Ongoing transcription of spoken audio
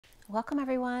Welcome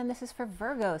everyone. This is for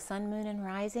Virgo, Sun, Moon, and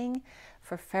Rising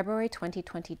for February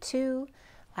 2022.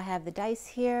 I have the dice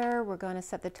here. We're going to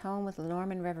set the tone with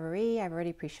LENORMAND REVERIE. I've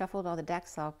already pre-shuffled all the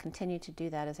decks, so I'll continue to do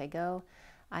that as I go.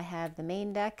 I have the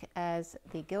main deck as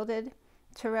the Gilded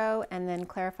Tarot and then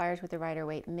clarifiers with the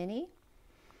Rider-Waite Mini.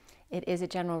 It is a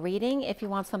general reading. If you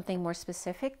want something more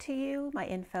specific to you, my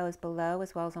info is below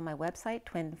as well as on my website,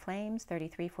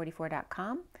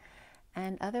 twinflames3344.com.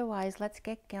 And otherwise, let's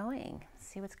get going.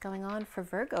 See what's going on for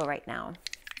Virgo right now.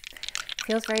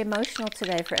 Feels very emotional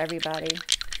today for everybody.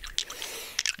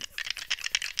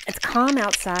 It's calm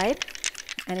outside,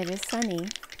 and it is sunny.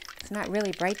 It's not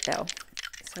really bright though.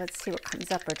 So let's see what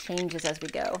comes up or changes as we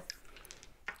go,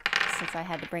 since I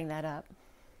had to bring that up.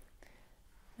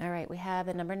 All right, we have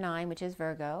the number 9, which is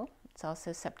Virgo. It's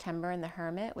also September and the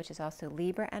Hermit, which is also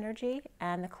Libra energy,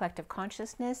 and the collective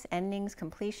consciousness, endings,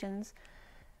 completions,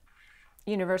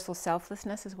 universal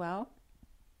selflessness as well.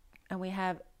 And we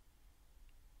have,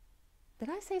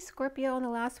 did I say Scorpio on the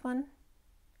last one?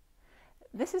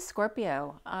 This is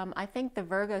Scorpio. I think the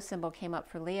Virgo symbol came up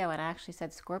for Leo and I actually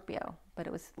said Scorpio, but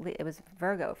it was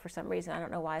Virgo for some reason. I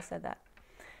don't know why I said that.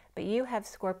 But you have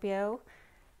Scorpio.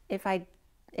 If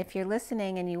you're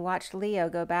listening and you watched Leo,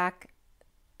 go back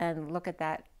and look at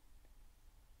that.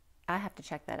 I have to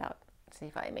check that out, see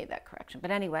if I made that correction.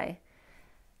 But anyway,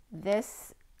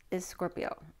 this is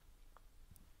Scorpio.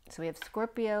 So we have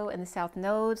Scorpio in the South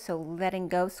Node, so letting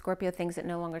go Scorpio things that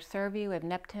no longer serve you. We have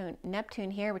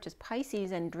Neptune here, which is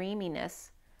Pisces and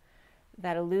dreaminess,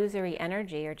 that illusory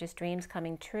energy or just dreams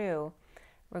coming true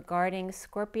regarding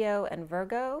Scorpio and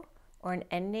Virgo, or an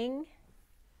ending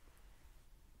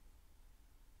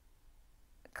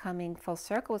coming full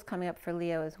circle is coming up for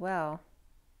Leo as well.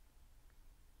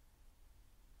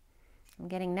 I'm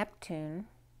getting Neptune.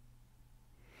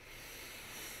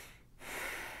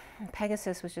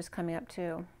 Pegasus was just coming up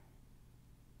too.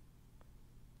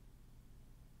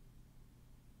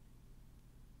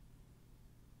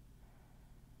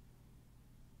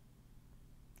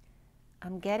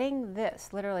 I'm getting this,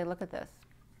 literally look at this.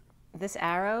 This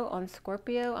arrow on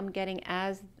Scorpio, I'm getting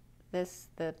as this,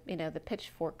 the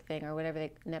pitchfork thing or whatever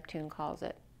Neptune calls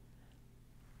it.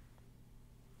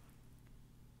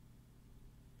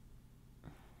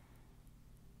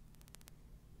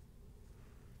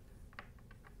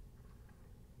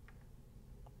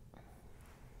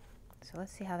 So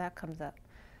let's see how that comes up.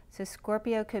 So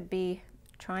Scorpio could be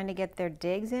trying to get their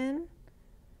digs in,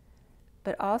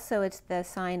 but also it's the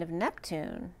sign of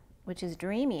Neptune, which is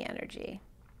dreamy energy.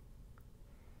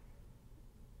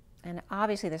 And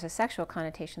obviously there's a sexual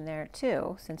connotation there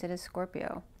too, since it is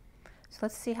Scorpio. So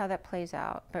let's see how that plays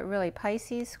out. But really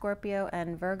Pisces, Scorpio,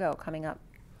 and Virgo coming up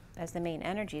as the main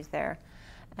energies there.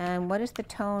 And what is the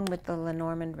tone with the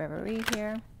LENORMAND REVERIE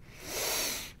here?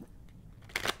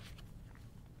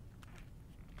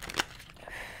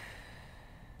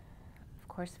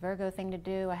 Of course, Virgo thing to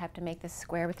do. I have to make this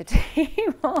square with the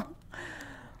table. All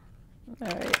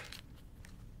right.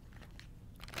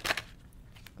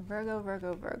 Virgo,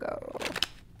 Virgo, Virgo.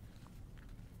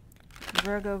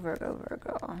 Virgo, Virgo,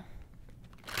 Virgo.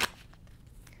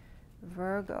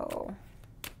 Virgo.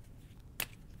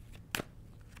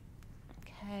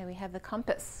 Okay, we have the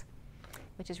compass,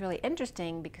 which is really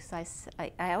interesting because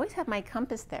I always have my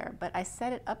compass there, but I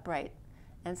set it upright,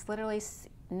 and it's literally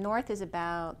north is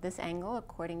about this angle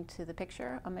according to the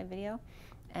picture on my video,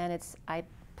 and I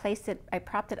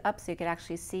propped it up so you could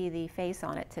actually see the face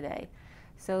on it today.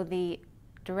 So the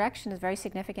direction is very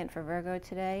significant for Virgo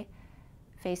today,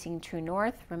 facing true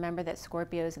north. Remember that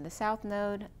Scorpio is in the South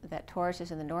Node, that Taurus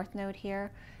is in the North Node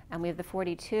here, and we have the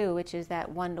 42, which is that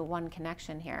one-to-one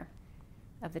connection here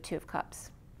of the Two of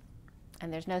Cups.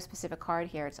 And there's no specific card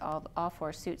here, it's all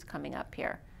 4 suits coming up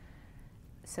here.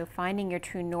 So finding your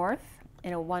true north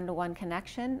in a one-to-one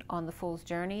connection on the Fool's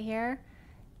Journey here,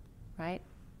 right?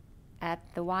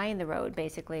 At the Y in the road,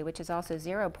 basically, which is also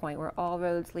 0 point, where all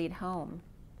roads lead home.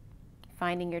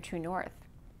 Finding your true north.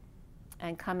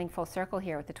 And coming full circle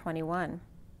here with the 21.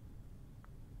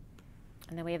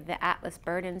 And then we have the Atlas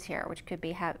burdens here, which could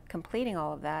be completing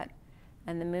all of that,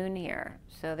 and the moon here.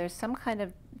 So there's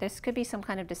this could be some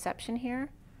kind of deception here.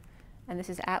 And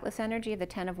this is Atlas energy, the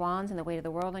 10 of Wands and the weight of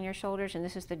the world on your shoulders. And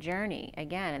this is the journey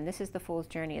again. And this is the Fool's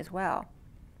Journey as well.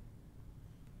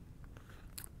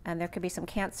 And there could be some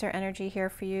Cancer energy here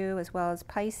for you, as well as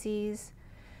Pisces,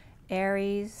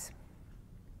 Aries.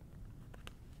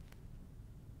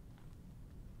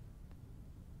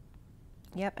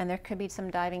 Yep, and there could be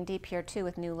some diving deep here too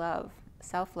with new love,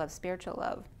 self-love, spiritual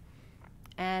love.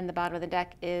 And the bottom of the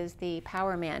deck is the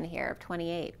Power Man here of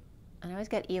 28. I always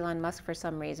get Elon Musk for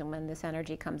some reason when this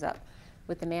energy comes up,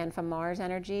 with the man from Mars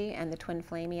energy and the twin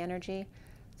flamey energy.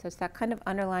 So it's that kind of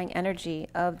underlying energy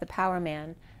of the power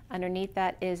man. Underneath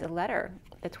that is a letter,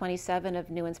 the 27 of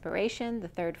new inspiration, the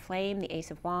third flame, the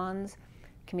Ace of Wands,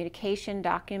 communication,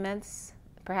 documents,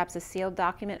 perhaps a sealed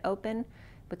document open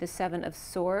with the 7 of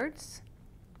Swords.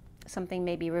 Something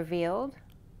may be revealed,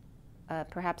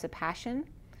 perhaps a passion.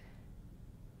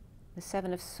 The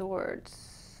 7 of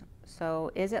Swords.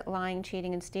 So is it lying,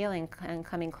 cheating, and stealing and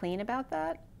coming clean about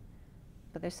that?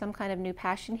 But there's some kind of new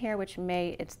passion here, which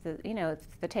it's the, it's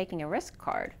the taking a risk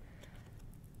card.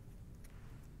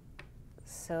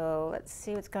 So let's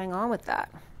see what's going on with that.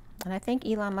 And I think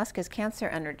Elon Musk is Cancer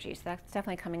energy, so that's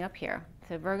definitely coming up here.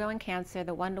 So Virgo and Cancer,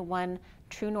 the one-to-one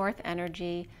true north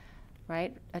energy,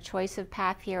 right? A choice of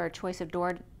path here, or a choice of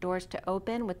doors to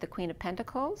open with the Queen of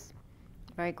Pentacles.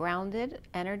 Very grounded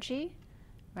energy,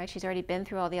 right? She's already been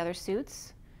through all the other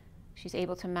suits. She's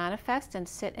able to manifest and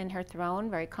sit in her throne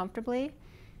very comfortably.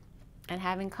 And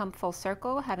having come full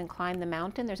circle, having climbed the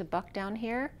mountain, there's a buck down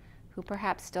here who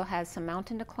perhaps still has some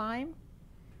mountain to climb.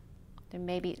 There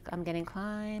may be, I'm getting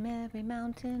climb every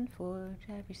mountain, forge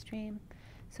every stream.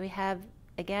 So we have,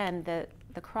 again, the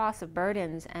cross of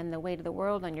burdens and the weight of the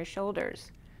world on your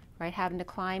shoulders, right? Having to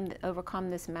climb, overcome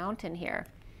this mountain here.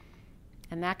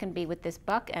 And that can be with this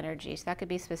buck energy. So that could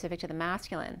be specific to the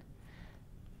masculine.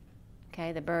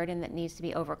 Okay, the burden that needs to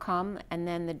be overcome, and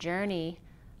then the journey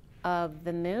of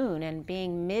the moon and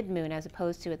being mid-moon as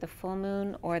opposed to at the full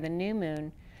moon or the new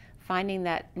moon, finding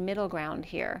that middle ground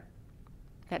here.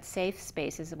 That safe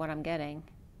space is what I'm getting.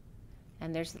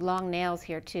 And there's long nails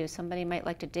here too. Somebody might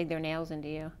like to dig their nails into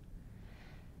you.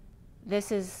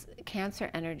 This is Cancer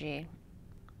energy.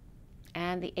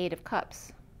 And the 8 of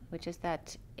Cups, which is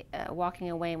that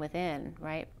walking away within,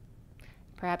 right?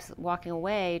 Perhaps walking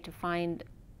away to find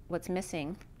what's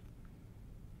missing.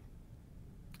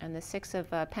 And the 6 of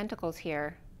Pentacles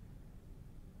here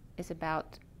is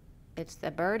about, it's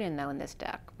the burden though in this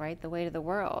deck, right? The weight of the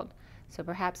world. So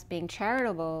perhaps being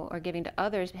charitable or giving to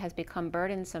others has become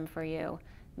burdensome for you.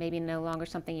 Maybe no longer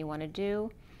something you want to do.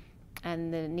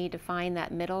 And the need to find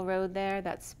that middle road there,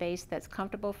 that space that's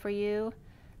comfortable for you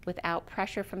without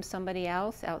pressure from somebody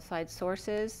else, outside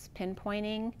sources,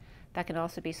 pinpointing. That can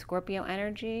also be Scorpio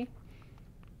energy,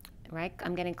 right?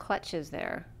 I'm getting clutches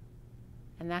there.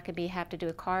 And that could be have to do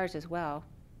with cars as well.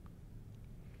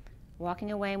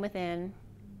 Walking away within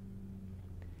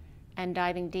and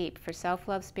diving deep for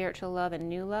self-love, spiritual love, and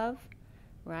new love,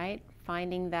 right?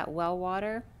 Finding that well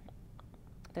water,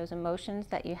 those emotions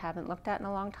that you haven't looked at in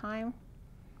a long time,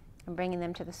 and bringing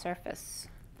them to the surface.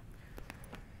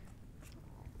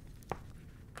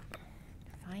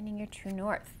 Finding your true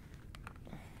north.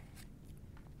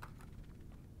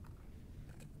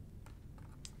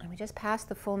 And we just passed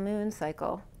the full moon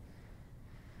cycle.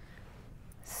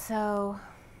 So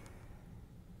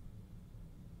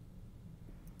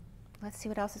let's see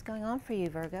what else is going on for you,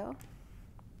 Virgo.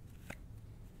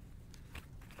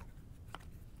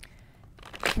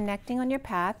 Connecting on your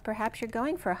path. Perhaps you're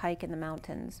going for a hike in the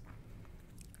mountains,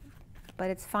 but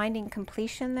it's finding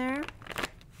completion there.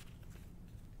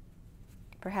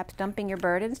 Perhaps dumping your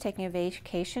burdens, taking a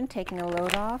vacation, taking a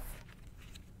load off.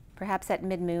 Perhaps at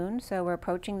mid-moon, so we're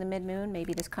approaching the mid-moon,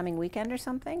 maybe this coming weekend or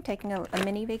something, taking a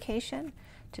mini vacation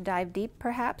to dive deep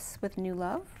perhaps with new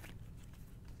love.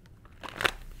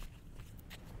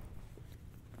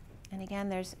 And again,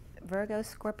 there's Virgo,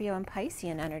 Scorpio, and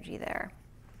Piscean energy there.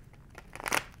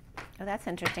 Oh, that's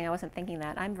interesting. I wasn't thinking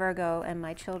that. I'm Virgo, and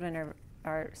my children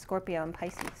are Scorpio and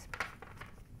Pisces.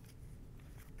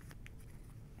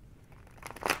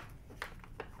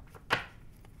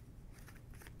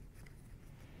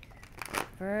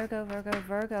 Virgo, Virgo,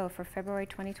 Virgo for February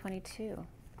 2022.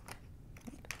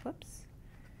 Whoops.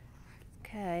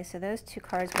 Okay, so those two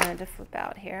cards wanted to flip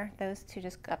out here. Those two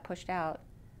just got pushed out.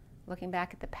 Looking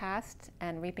back at the past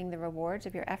and reaping the rewards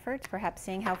of your efforts, perhaps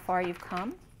seeing how far you've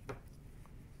come.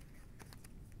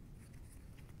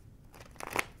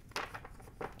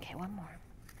 Okay, one more.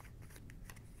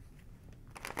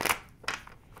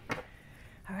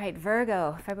 All right,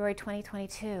 Virgo, February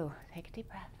 2022. Take a deep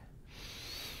breath.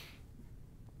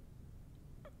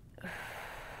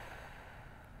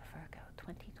 Virgo,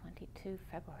 2022,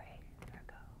 February,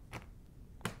 Virgo.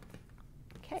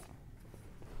 Okay.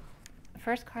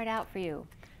 First card out for you,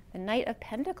 the Knight of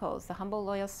Pentacles, the humble,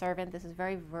 loyal servant. This is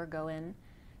very Virgoan,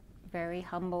 very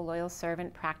humble, loyal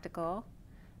servant, practical,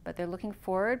 but they're looking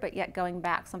forward, but yet going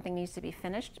back. Something needs to be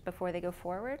finished before they go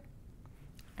forward.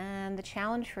 And the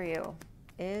challenge for you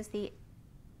is the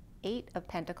 8 of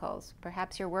Pentacles.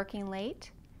 Perhaps you're working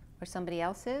late, or somebody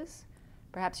else is.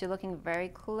 Perhaps you're looking very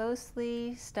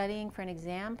closely, studying for an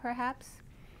exam, perhaps.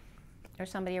 or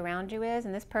somebody around you is,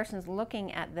 and this person's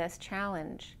looking at this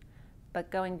challenge, but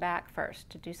going back first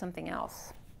to do something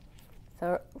else.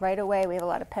 So right away, we have a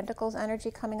lot of Pentacles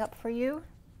energy coming up for you.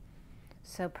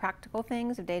 So practical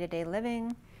things of day-to-day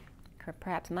living,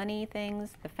 perhaps money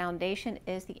things. The foundation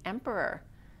is the Emperor.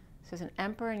 So there's an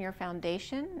Emperor in your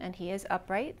foundation, and he is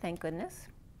upright, thank goodness.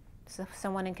 So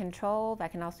someone in control,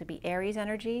 that can also be Aries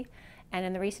energy. And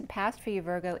in the recent past for you,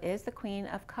 Virgo, is the Queen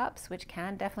of Cups, which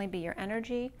can definitely be your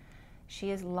energy.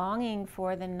 She is longing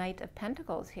for the Knight of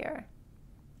Pentacles here.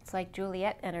 It's like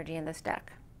Juliet energy in this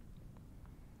deck.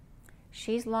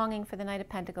 She's longing for the Knight of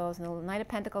Pentacles, and the Knight of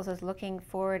Pentacles is looking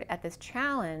forward at this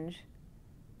challenge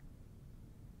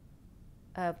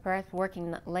of perhaps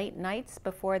working late nights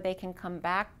before they can come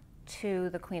back to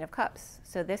the Queen of Cups.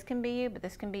 So this can be you, but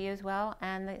this can be you as well,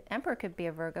 and the Emperor could be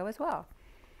a Virgo as well.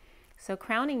 So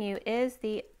crowning you is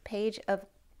the Page of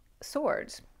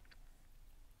Swords.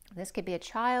 This could be a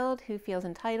child who feels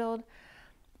entitled,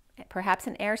 perhaps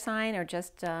an air sign, or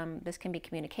just this can be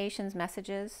communications,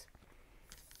 messages,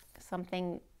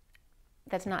 something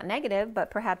that's not negative, but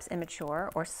perhaps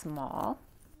immature or small,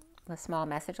 a small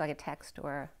message like a text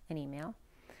or an email.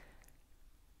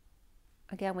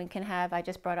 Again, we can have, I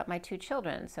just brought up my 2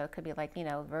 children, so it could be like, you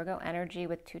know, Virgo energy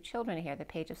with 2 children here, the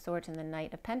Page of Swords and the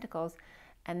Knight of Pentacles,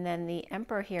 and then the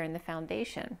Emperor here in the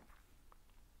foundation.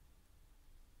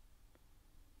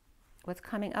 What's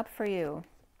coming up for you?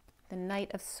 The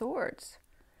Knight of Swords.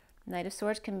 Knight of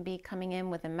Swords can be coming in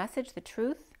with a message, the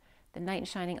truth, the Knight in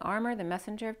shining armor, the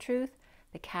messenger of truth,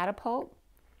 the catapult.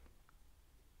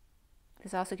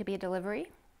 This also could be a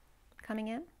delivery coming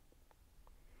in.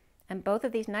 And both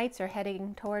of these knights are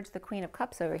heading towards the Queen of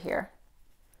Cups over here.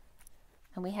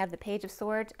 And we have the Page of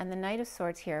Swords and the Knight of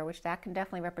Swords here, which that can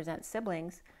definitely represent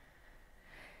siblings.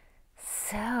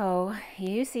 So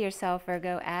you see yourself,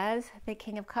 Virgo, as the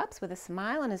King of Cups with a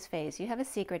smile on his face. You have a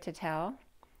secret to tell.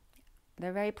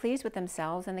 They're very pleased with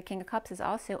themselves, and the King of Cups is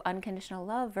also unconditional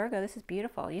love. Virgo, this is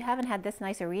beautiful. You haven't had this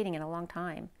nice a reading in a long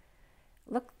time.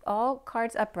 Look, all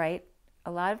cards upright.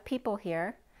 A lot of people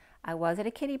here. I was at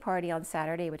a kiddie party on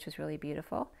Saturday, which was really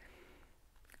beautiful.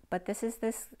 But this is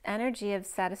this energy of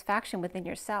satisfaction within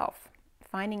yourself,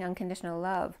 finding unconditional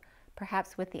love,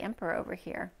 perhaps with the Emperor over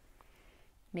here.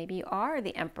 Maybe you are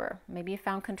the Emperor. Maybe you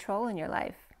found control in your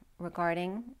life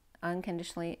regarding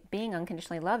being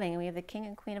unconditionally loving, and we have the King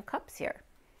and Queen of Cups here.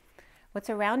 What's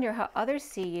around you, how others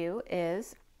see you,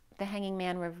 is the Hanging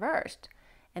Man reversed.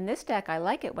 In this deck, I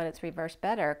like it when it's reversed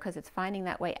better because it's finding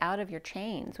that way out of your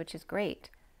chains, which is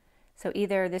great. So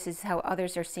either this is how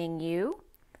others are seeing you,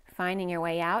 finding your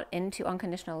way out into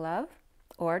unconditional love,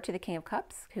 or to the King of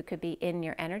Cups, who could be in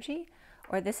your energy,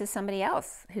 or this is somebody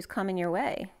else who's coming your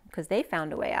way because they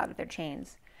found a way out of their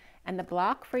chains. And the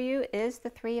block for you is the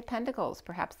 3 of Pentacles,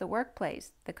 perhaps the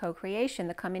workplace, the co-creation,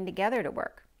 the coming together to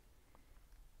work.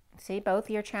 See,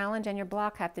 both your challenge and your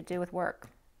block have to do with work,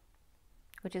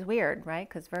 which is weird, right?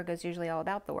 Because Virgo is usually all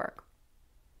about the work.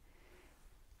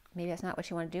 Maybe that's not what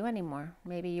you want to do anymore.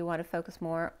 Maybe you want to focus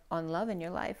more on love in your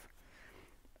life.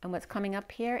 And what's coming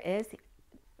up here is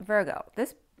Virgo.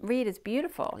 This read is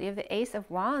beautiful. You have the Ace of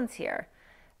Wands here.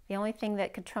 The only thing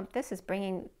that could trump this is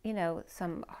bringing, you know,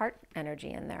 some heart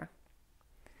energy in there.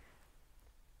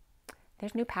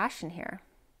 There's new passion here.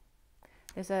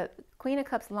 There's a Queen of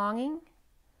Cups longing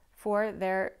for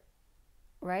their,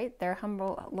 right, their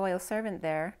humble, loyal servant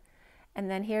there. And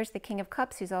then here's the King of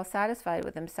Cups who's all satisfied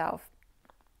with himself,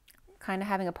 kind of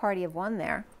having a party of one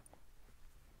there.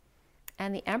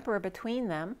 And the Emperor between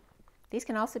them. These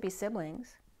can also be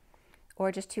siblings or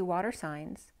just 2 water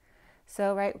signs.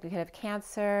 So, right, we could have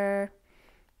Cancer.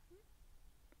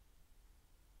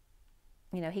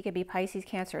 You know, he could be Pisces,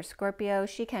 Cancer, or Scorpio.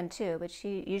 She can too, but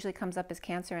she usually comes up as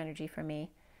Cancer energy for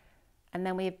me. And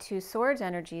then we have 2 swords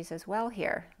energies as well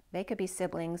here. They could be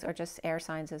siblings or just air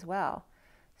signs as well.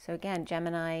 So again,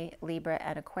 Gemini, Libra,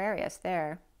 and Aquarius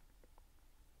there.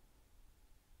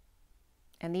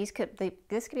 And this could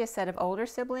be a set of older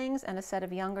siblings and a set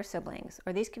of younger siblings.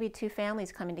 Or these could be 2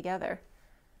 families coming together.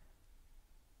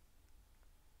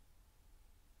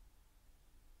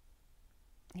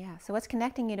 Yeah, so what's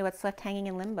connecting you to what's left hanging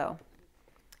in limbo?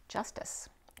 Justice.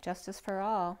 Justice for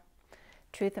all.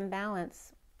 Truth and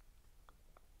balance.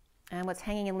 And what's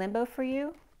hanging in limbo for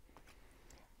you?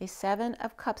 The 7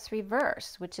 of Cups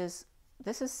reversed, which is,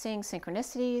 this is seeing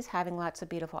synchronicities, having lots of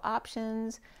beautiful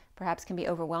options, perhaps can be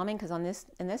overwhelming because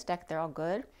in this deck they're all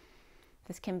good.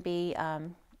 This can be,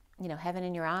 you know, heaven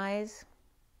in your eyes.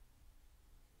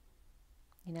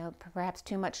 You know, perhaps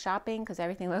too much shopping because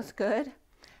everything looks good.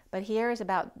 But here is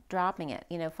about dropping it,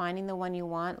 you know, finding the one you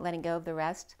want, letting go of the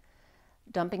rest,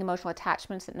 dumping emotional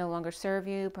attachments that no longer serve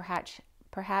you,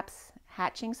 perhaps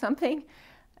hatching something,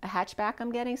 a hatchback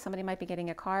I'm getting. Somebody might be getting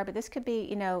a car, but this could be,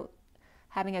 you know,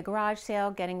 having a garage sale,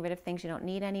 getting rid of things you don't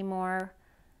need anymore,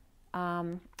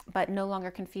 but no longer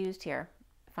confused here.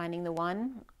 Finding the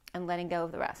one and letting go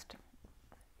of the rest.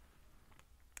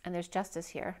 And there's justice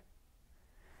here.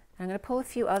 I'm going to pull a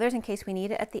few others in case we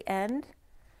need it at the end,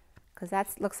 because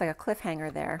that looks like a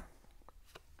cliffhanger there.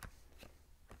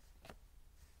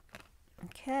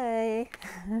 Okay.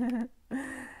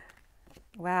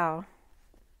 Wow.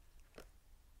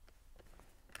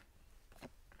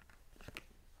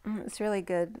 It's really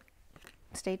good.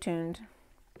 Stay tuned.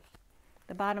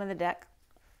 The bottom of the deck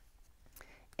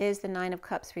is the Nine of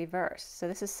Cups reversed. So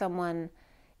this is someone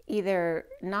either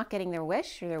not getting their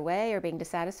wish or their way, or being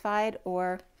dissatisfied,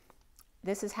 or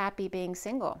this is happy being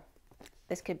single.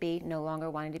 This could be no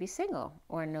longer wanting to be single,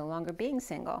 or no longer being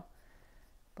single.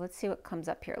 But let's see what comes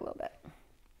up here a little bit.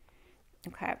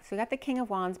 Okay, so we got the King of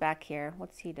Wands back here.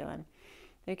 What's he doing?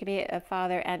 There could be a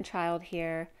father and child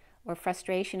here, or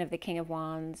frustration of the King of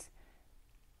Wands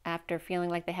after feeling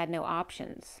like they had no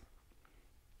options.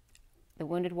 The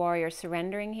wounded warrior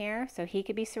surrendering here, so he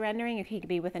could be surrendering, or he could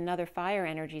be with another fire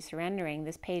energy surrendering.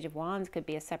 This Page of Wands could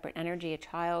be a separate energy, a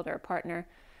child or a partner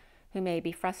who may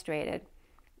be frustrated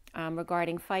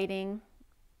regarding fighting,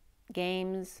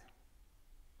 games,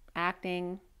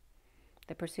 acting,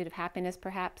 the pursuit of happiness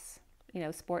perhaps, you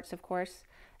know, sports of course.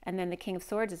 And then the King of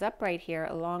Swords is upright here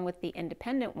along with the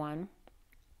independent one,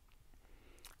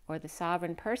 or the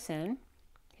sovereign person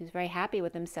who's very happy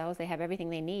with themselves. They have everything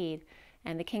they need.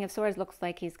 And the King of Swords looks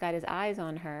like he's got his eyes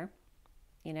on her,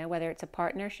 you know, whether it's a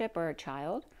partnership or a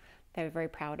child they're very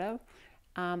proud of.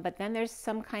 But then there's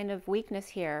some kind of weakness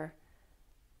here,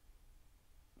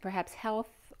 perhaps health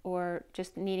or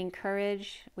just needing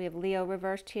courage. We have Leo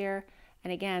reversed here.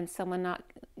 And again, someone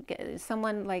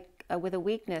like with a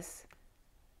weakness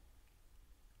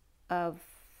of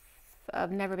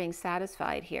never being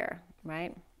satisfied here,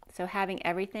 right? So having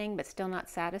everything but still not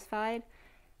satisfied.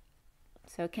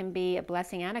 So it can be a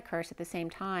blessing and a curse at the same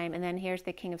time. And then here's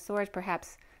the King of Swords,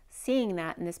 perhaps seeing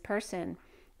that in this person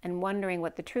and wondering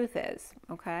what the truth is,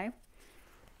 okay?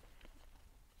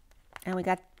 And we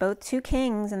got both two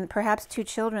kings and perhaps two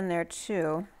children there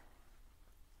too.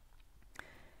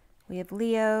 We have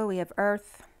Leo, we have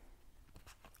Earth,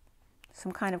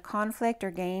 some kind of conflict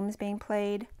or games being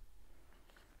played.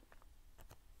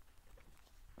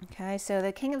 Okay, so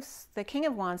the King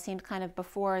of Wands seemed kind of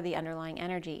before the underlying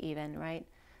energy even, right?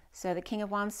 So the King of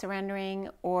Wands surrendering,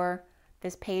 or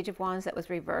this Page of Wands that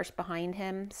was reversed behind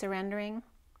him surrendering.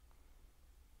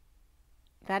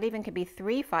 That even could be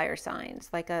three fire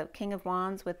signs, like a King of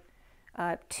Wands with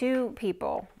two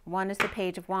people. One is the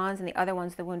Page of Wands and the other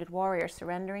one's the wounded warrior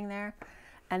surrendering there.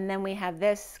 And then we have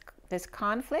this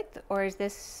conflict, or is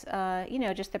this, you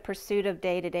know, just the pursuit of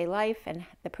day-to-day life and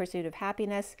the pursuit of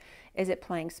happiness? Is it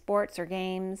playing sports or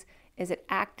games? Is it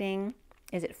acting?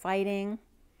 Is it fighting?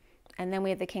 And then we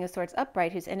have the King of Swords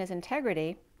upright, who's in his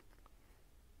integrity,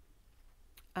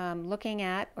 looking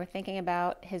at or thinking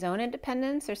about his own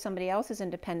independence or somebody else's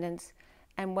independence,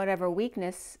 and whatever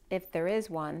weakness, if there is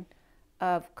one,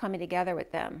 of coming together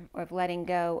with them, or of letting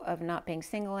go of not being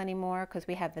single anymore, because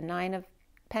we have the Nine of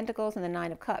Pentacles and the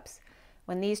Nine of Cups.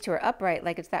 When these two are upright,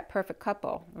 like it's that perfect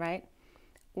couple, right?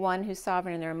 One who's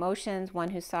sovereign in their emotions, one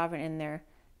who's sovereign in their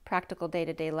practical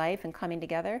day-to-day life and coming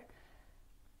together.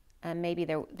 And maybe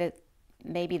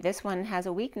maybe this one has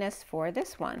a weakness for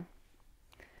this one.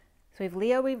 So we have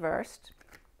Leo reversed,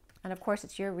 and of course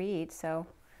it's your read, so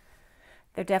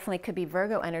there definitely could be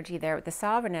Virgo energy there with the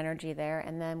sovereign energy there.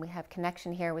 And then we have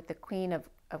connection here with the Queen of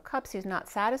Cups, who's not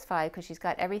satisfied because she's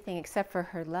got everything except for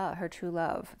her love, her true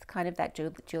love. It's kind of that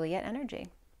Juliet energy.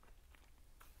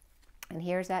 And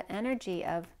here's that energy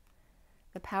of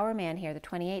the Power Man here, the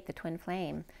 28, the Twin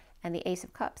Flame, and the Ace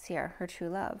of Cups here, her true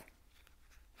love.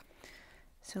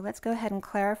 So let's go ahead and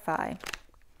clarify.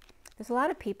 There's a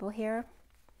lot of people here.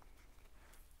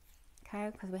 Okay,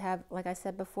 because we have, like I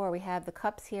said before, we have the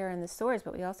Cups here and the Swords,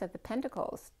 but we also have the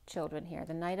Pentacles children here,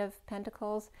 the Knight of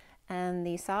Pentacles and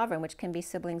the Sovereign, which can be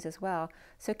siblings as well.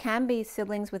 So it can be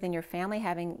siblings within your family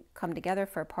having come together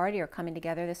for a party, or coming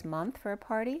together this month for a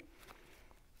party.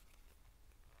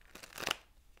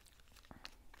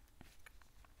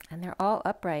 And they're all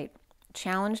upright,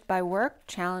 challenged by work,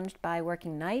 challenged by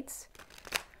working nights,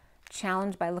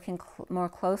 challenged by looking more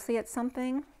closely at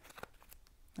something.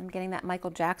 I'm getting that Michael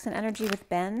Jackson energy with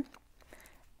Ben.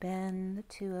 Ben, the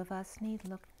two of us need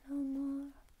look no more.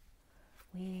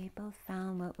 We both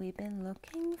found what we've been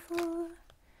looking for.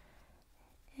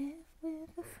 If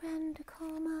with a friend to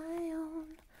call my own,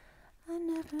 I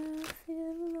never feel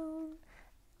alone.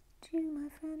 you, my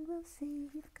friend, will see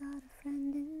you've got a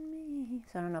friend in me.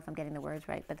 So I don't know if I'm getting the words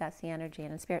right, but that's the energy,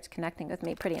 and Spirit's connecting with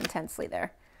me pretty intensely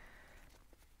there.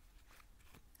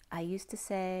 I used to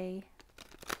say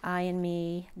I and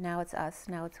me, now it's us,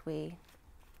 now it's we.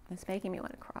 It's making me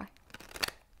want to cry.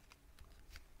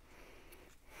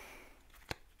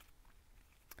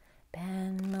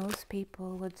 Ben, most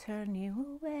people would turn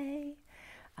you away.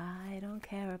 I don't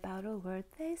care about a word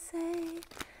they say.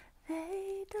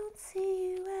 They don't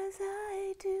see you as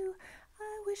I do.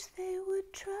 I wish they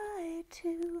would try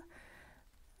to.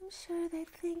 I'm sure they'd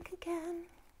think again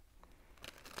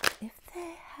if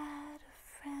they had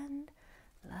a friend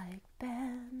like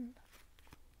Ben.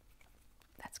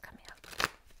 That's coming up.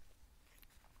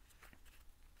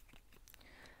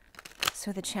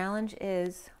 So the challenge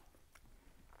is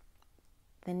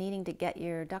the needing to get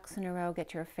your ducks in a row,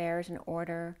 get your affairs in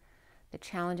order. The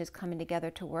challenge is coming together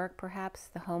to work,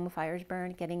 perhaps. The home fires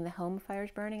burn, getting the home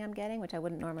fires burning I'm getting, which I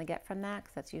wouldn't normally get from that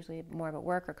because that's usually more of a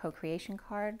work or co-creation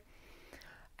card.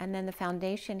 And then the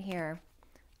foundation here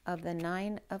of the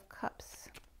 9 of Cups.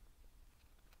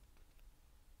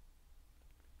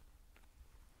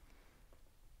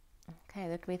 Okay,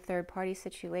 there could be a third-party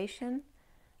situation,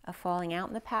 a falling out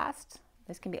in the past.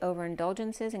 This can be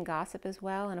overindulgences and gossip as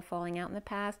well, and a falling out in the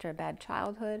past, or a bad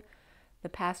childhood, the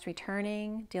past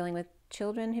returning, dealing with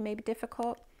children who may be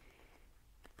difficult.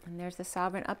 And there's the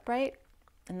Sovereign upright,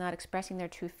 and not expressing their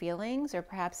true feelings, or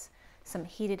perhaps some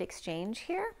heated exchange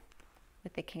here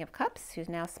with the King of Cups, who's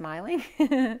now smiling.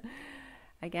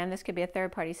 Again, this could be a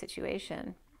third-party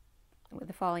situation with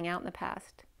the falling out in the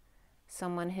past.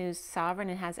 Someone who's sovereign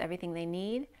and has everything they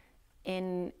need,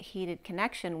 in heated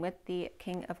connection with the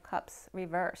King of Cups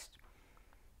reversed,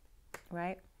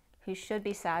 right? Who should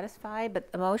be satisfied, but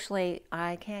emotionally,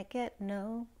 I can't get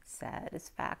no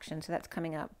satisfaction. So that's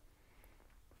coming up.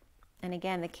 And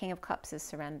again, the King of Cups is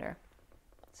surrender.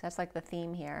 So that's like the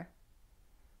theme here.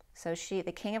 So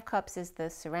the King of Cups is the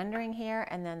surrendering here,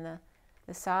 and then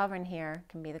the sovereign here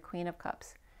can be the Queen of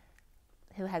Cups,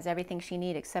 who has everything she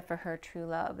needs except for her true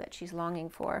love that she's longing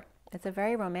for. It's a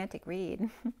very romantic read.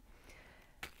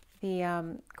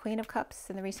 The Queen of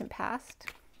Cups in the recent past.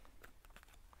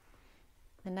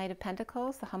 The Knight of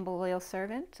Pentacles, the humble loyal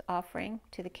servant, offering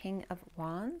to the King of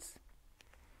Wands.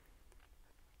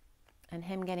 And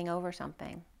him getting over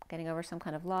something, getting over some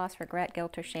kind of loss, regret,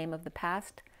 guilt, or shame of the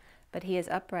past. But he is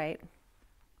upright.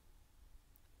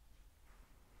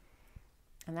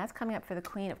 And that's coming up for the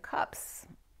Queen of Cups,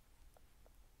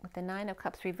 with the 9 of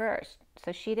Cups reversed.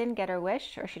 So she didn't get her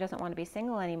wish, or she doesn't want to be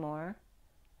single anymore.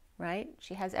 Right?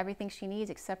 She has everything she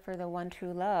needs except for the one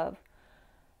true love.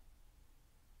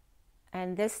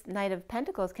 And this Knight of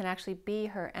Pentacles can actually be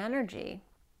her energy,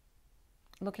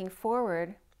 looking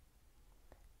forward,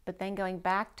 but then going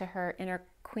back to her inner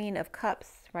Queen of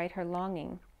Cups, right? Her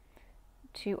longing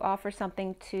to offer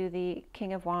something to the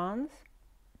King of Wands,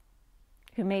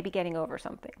 who may be getting over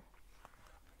something.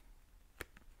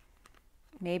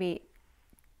 Maybe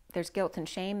there's guilt and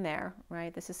shame there,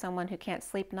 right? This is someone who can't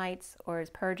sleep nights, or is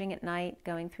purging at night,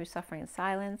 going through suffering and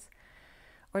silence,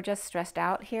 or just stressed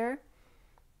out here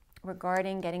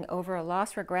regarding getting over a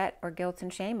loss, regret, or guilt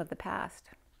and shame of the past.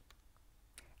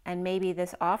 And maybe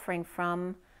this offering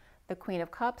from the Queen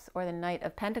of Cups or the Knight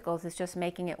of Pentacles is just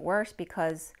making it worse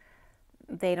because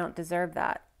they don't deserve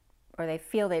that, or they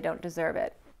feel they don't deserve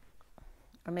it,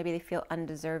 or maybe they feel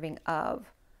undeserving of,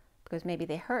 because maybe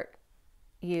they hurt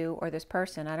you or this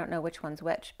person. I don't know which one's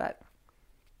which, but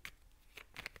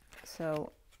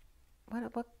so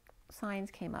what signs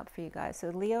came up for you guys? So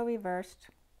Leo reversed,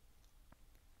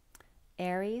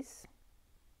 Aries,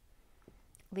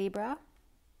 Libra,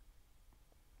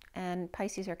 and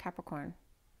Pisces or Capricorn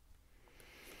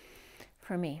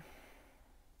for me,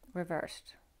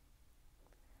 reversed.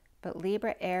 But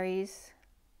Libra and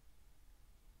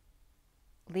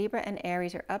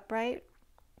Aries are upright,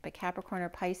 but Capricorn or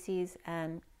Pisces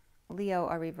and Leo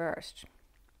are reversed.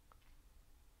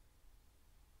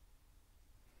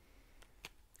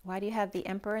 Why do you have the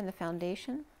Emperor in the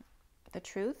foundation? The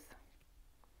truth.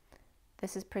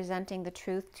 This is presenting the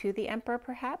truth to the Emperor,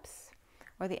 perhaps,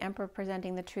 or the Emperor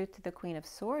presenting the truth to the Queen of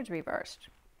Swords reversed.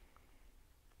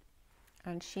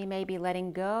 And she may be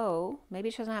letting go. Maybe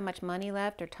she doesn't have much money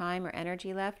left or time or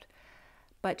energy left,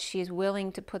 but she's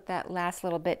willing to put that last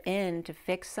little bit in to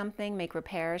fix something, make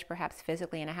repairs, perhaps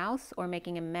physically in a house, or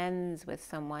making amends with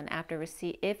someone after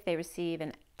if they receive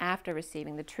and after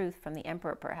receiving the truth from the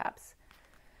Emperor, perhaps.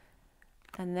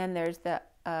 And then there's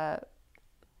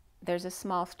a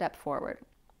small step forward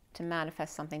to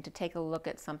manifest something, to take a look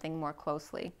at something more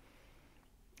closely.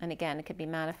 And again, it could be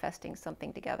manifesting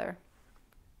something together.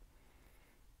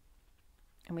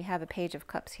 And we have a Page of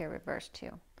Cups here reversed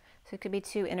too. So it could be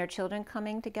two inner children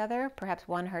coming together, perhaps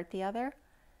one hurt the other,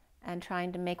 and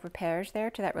trying to make repairs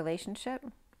there to that relationship.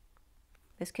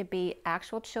 This could be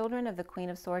actual children of the Queen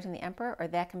of Swords and the Emperor, or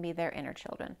that can be their inner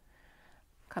children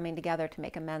coming together to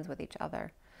make amends with each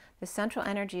other. The central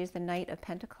energy is the Knight of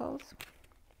Pentacles,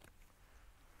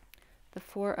 the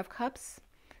Four of Cups,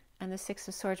 and the Six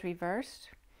of Swords reversed.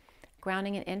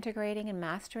 Grounding and integrating and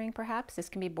mastering, perhaps. This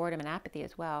can be boredom and apathy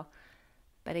as well.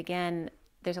 But again,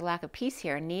 there's a lack of peace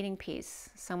here, needing peace.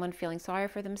 Someone feeling sorry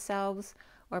for themselves,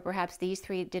 or perhaps these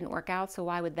three didn't work out, so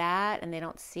why would that? And they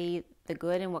don't see the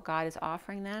good in what God is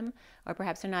offering them. Or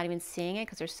perhaps they're not even seeing it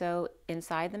because they're so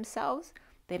inside themselves.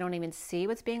 They don't even see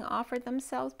what's being offered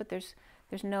themselves, but there's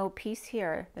no peace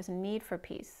here. There's a need for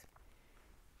peace.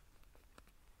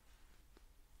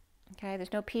 Okay,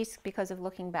 there's no peace because of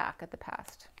looking back at the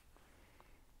past,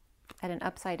 at an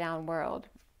upside down world.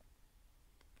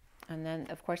 And then,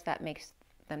 of course, that makes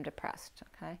them depressed,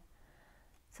 okay?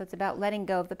 So it's about letting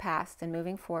go of the past and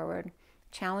moving forward,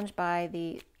 challenged by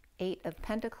the Eight of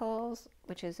Pentacles,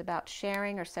 which is about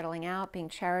sharing or settling out, being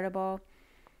charitable.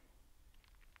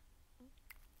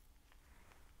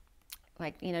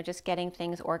 Like, you know, just getting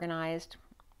things organized.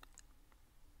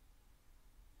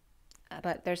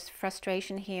 But there's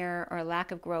frustration here or a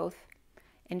lack of growth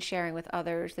in sharing with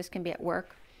others. This can be at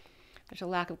work. There's a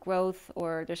lack of growth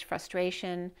or there's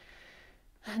frustration.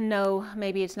 No,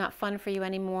 maybe it's not fun for you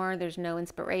anymore. There's no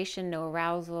inspiration, no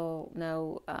arousal,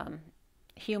 no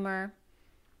humor,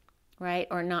 right?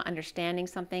 Or not understanding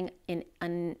something,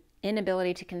 an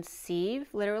inability to conceive,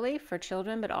 literally, for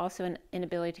children, but also an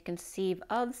inability to conceive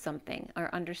of something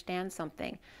or understand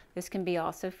something. This can be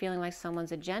also feeling like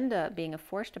someone's agenda being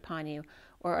forced upon you,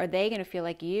 or are they going to feel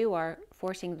like you are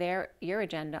forcing your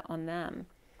agenda on them?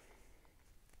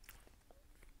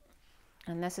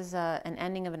 And this is an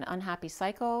ending of an unhappy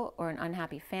cycle or an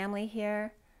unhappy family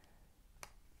here,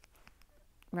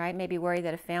 right? Maybe worried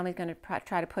that a family's going to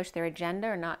try to push their agenda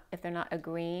or not, if they're not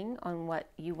agreeing on what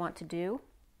you want to do.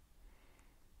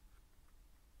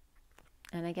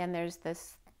 And again, there's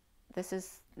this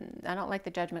is, I don't like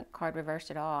the Judgment card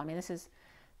reversed at all. I mean, this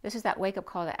is that wake-up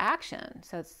call to action.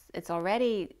 So it's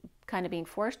already kind of being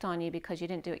forced on you because you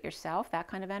didn't do it yourself, that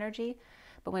kind of energy.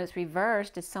 But when it's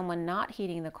reversed, it's someone not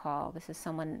heeding the call. This is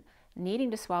someone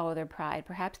needing to swallow their pride.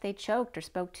 Perhaps they choked or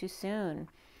spoke too soon,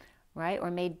 right?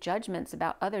 Or made judgments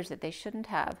about others that they shouldn't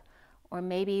have. Or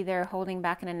maybe they're holding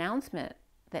back an announcement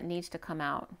that needs to come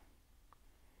out.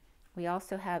 We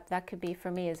also have, that could be for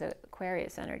me as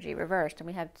Aquarius energy reversed. And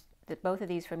we have, both of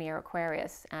these for me are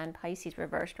Aquarius and Pisces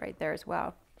reversed right there as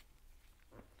well.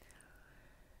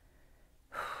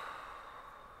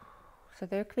 So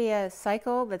there could be a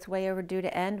cycle that's way overdue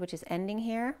to end, which is ending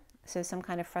here. So some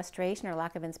kind of frustration or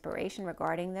lack of inspiration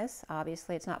regarding this.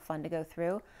 Obviously, it's not fun to go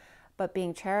through. But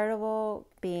being charitable,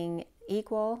 being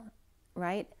equal,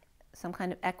 right? Some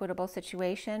kind of equitable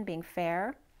situation, being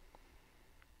fair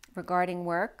regarding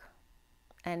work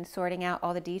and sorting out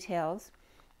all the details.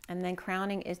 And then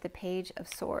crowning is the Page of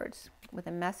Swords with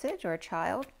a message or a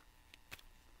child.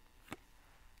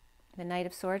 The Knight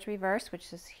of Swords reversed,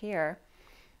 which is here.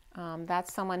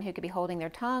 That's someone who could be holding their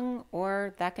tongue,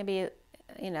 or that can be,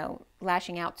 you know,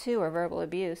 lashing out too, or verbal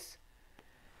abuse.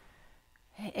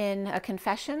 In a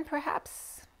confession,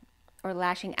 perhaps, or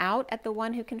lashing out at the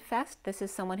one who confessed. This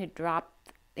is someone who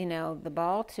dropped, you know, the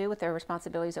ball too with their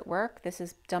responsibilities at work. This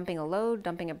is dumping a load,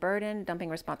 dumping a burden, dumping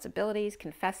responsibilities,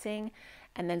 confessing,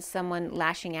 and then someone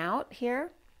lashing out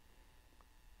here.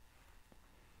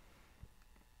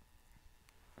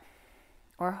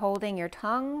 Or holding your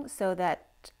tongue so that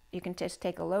you can just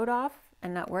take a load off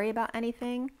and not worry about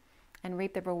anything and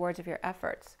reap the rewards of your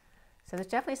efforts. So there's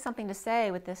definitely something to say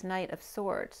with this Knight of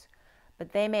Swords,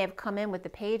 but they may have come in with the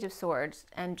Page of Swords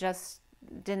and just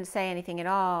didn't say anything at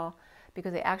all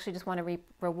because they actually just want to reap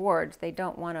rewards. They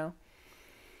don't want to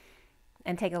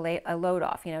and take a load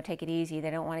off, you know, take it easy.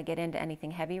 They don't want to get into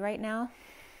anything heavy right now.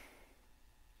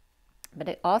 But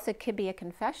it also could be a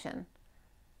confession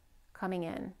coming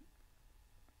in,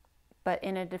 but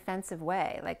in a defensive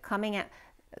way, like coming at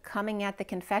the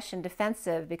confession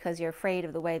defensive because you're afraid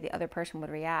of the way the other person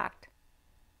would react.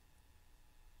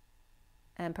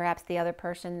 And perhaps the other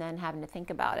person then having to think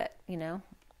about it, you know,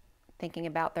 thinking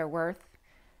about their worth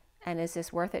and is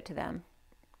this worth it to them?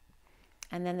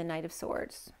 And then the Knight of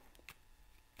Swords.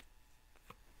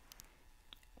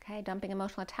 Okay, dumping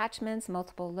emotional attachments,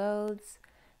 multiple loads,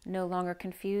 no longer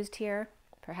confused here.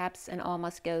 Perhaps an all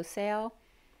must go sale.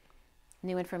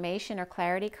 New information or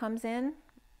clarity comes in,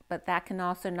 but that can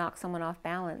also knock someone off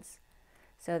balance.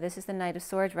 So this is the Knight of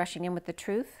Swords rushing in with the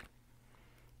truth.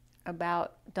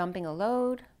 about dumping a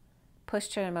load,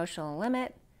 pushed to an emotional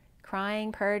limit,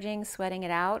 crying, purging, sweating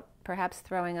it out, perhaps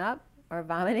throwing up or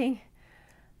vomiting,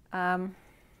 and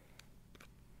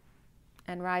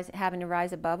having to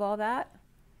rise above all that,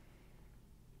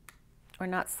 or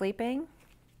not sleeping.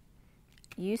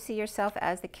 You see yourself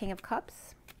as the King of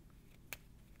Cups,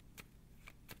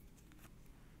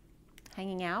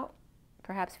 hanging out,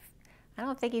 perhaps. I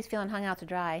don't think he's feeling hung out to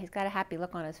dry. He's got a happy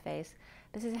look on his face.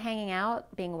 This is hanging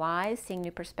out, being wise, seeing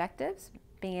new perspectives,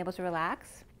 being able to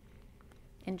relax.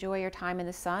 Enjoy your time in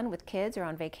the sun with kids or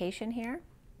on vacation here.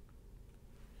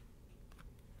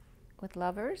 With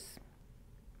lovers.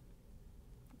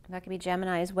 That could be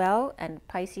Gemini as well, and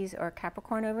Pisces or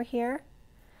Capricorn over here.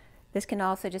 This can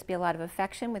also just be a lot of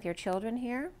affection with your children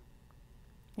here.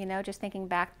 You know, just thinking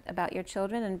back about your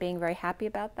children and being very happy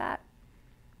about that.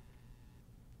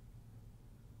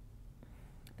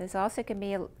 This also can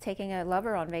be taking a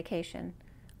lover on vacation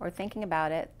or thinking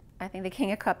about it. I think the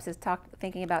King of Cups is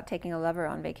thinking about taking a lover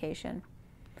on vacation.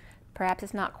 Perhaps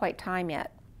it's not quite time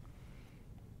yet.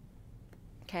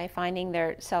 Okay, finding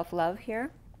their self-love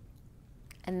here.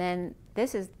 And then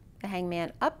this is the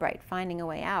Hangman upright, finding a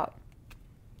way out.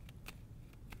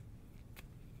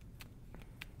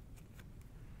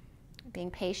 Being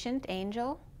patient,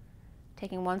 angel,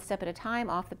 taking one step at a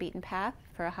time off the beaten path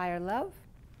for a higher love.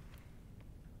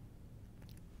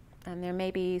 And there may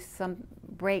be some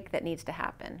break that needs to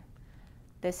happen.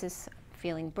 This is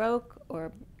feeling broke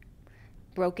or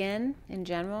broken in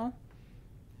general.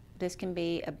 This can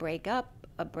be a breakup,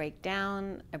 a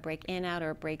breakdown, a break in, out, or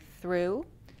a breakthrough.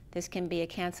 This can be a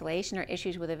cancellation or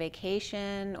issues with a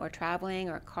vacation or traveling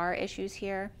or car issues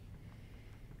here.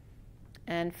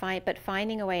 And but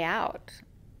finding a way out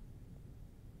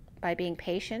by being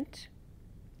patient,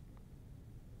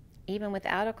 even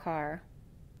without a car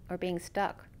or being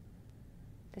stuck.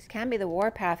 This can be the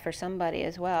warpath for somebody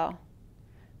as well,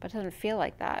 but it doesn't feel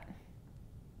like that.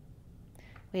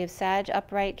 We have Sag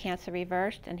upright, Cancer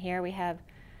reversed, and here we have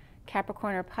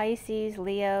Capricorn or Pisces,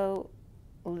 Leo,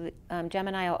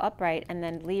 Gemini upright, and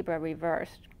then Libra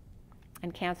reversed,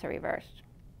 and Cancer reversed,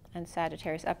 and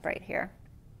Sagittarius upright here.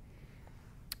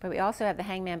 But we also have the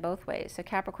Hangman both ways, so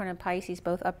Capricorn and Pisces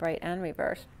both upright and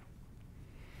reversed.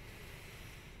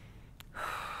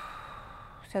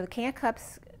 So the King of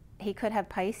Cups, he could have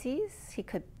Pisces. He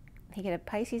could have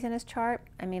Pisces in his chart.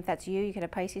 I mean, if that's you, you could have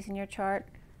Pisces in your chart.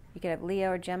 You could have Leo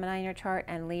or Gemini in your chart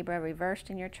and Libra reversed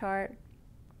in your chart.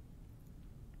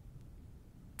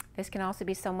 This can also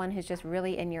be someone who's just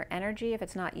really in your energy if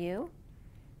it's not you.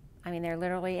 I mean, they're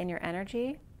literally in your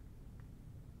energy.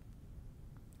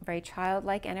 Very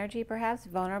childlike energy, perhaps,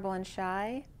 vulnerable and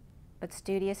shy, but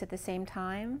studious at the same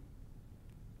time.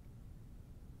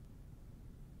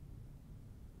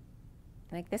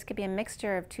 Like this could be a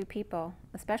mixture of two people,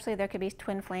 especially there could be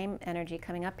twin flame energy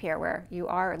coming up here where you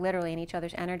are literally in each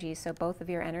other's energies, so both of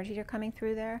your energies are coming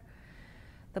through there.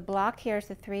 The block here is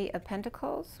the Three of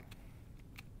Pentacles.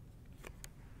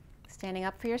 Standing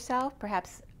up for yourself,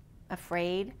 perhaps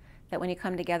afraid that when you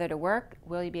come together to work,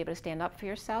 will you be able to stand up for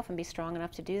yourself and be strong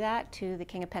enough to do that? To the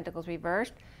King of Pentacles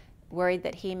reversed, worried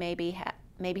that he maybe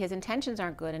his intentions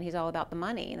aren't good and he's all about the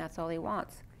money and that's all he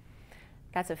wants.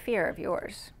 That's a fear of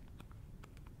yours.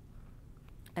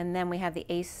 And then we have the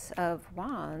Ace of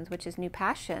Wands, which is new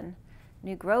passion,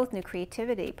 new growth, new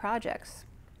creativity, projects.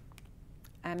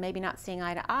 And maybe not seeing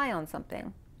eye to eye on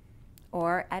something,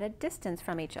 or at a distance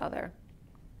from each other.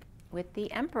 With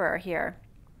the Emperor here,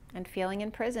 and feeling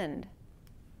imprisoned.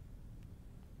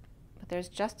 But there's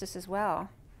justice as well.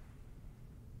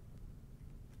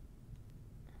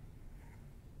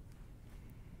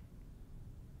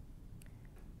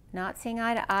 Not seeing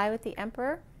eye to eye with the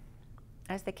Emperor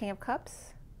as the King of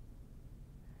Cups,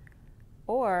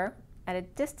 or at a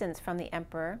distance from the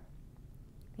Emperor.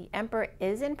 The Emperor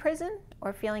is in prison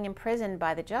or feeling imprisoned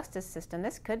by the justice system.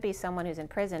 This could be someone who's in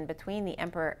prison between the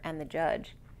Emperor and the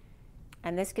Judge.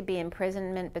 And this could be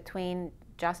imprisonment between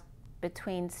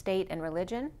state and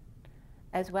religion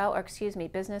as well, or excuse me,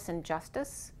 business and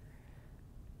justice,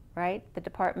 right? The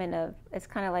Department of, it's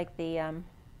kind of like the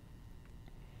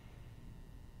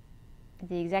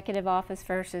executive office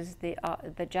versus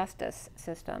the justice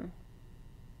system.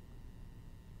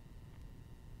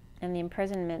 And the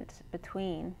imprisonment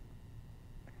between,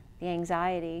 the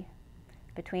anxiety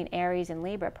between Aries and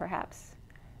Libra perhaps,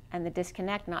 and the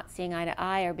disconnect, not seeing eye to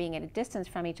eye or being at a distance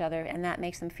from each other, and that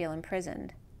makes them feel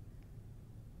imprisoned.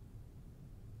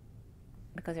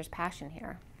 Because there's passion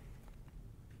here.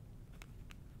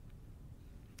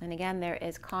 And again, there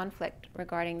is conflict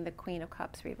regarding the Queen of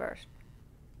Cups reversed.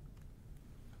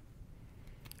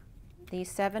 The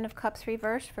Seven of Cups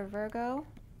reversed for Virgo,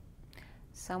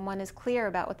 Someone is clear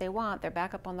about what they want. They're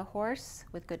back up on the horse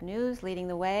with good news, leading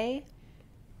the way.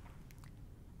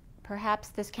 Perhaps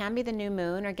this can be the new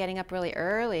moon, or getting up really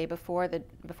early before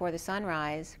the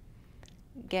sunrise,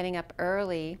 getting up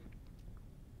early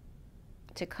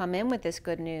to come in with this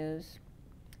good news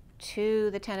to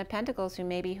the Ten of Pentacles, who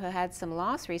had some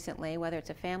loss recently, whether it's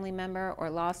a family member or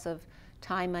loss of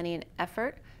time, money, and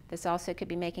effort. This also could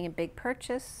be making a big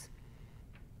purchase.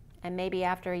 And maybe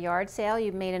after a yard sale,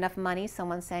 you've made enough money.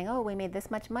 Someone's saying, oh, we made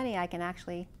this much money. I can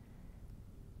actually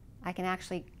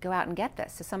go out and get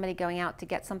this. So somebody going out to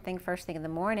get something first thing in the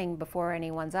morning before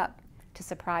anyone's up to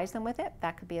surprise them with it.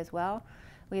 That could be as well.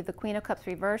 We have the Queen of Cups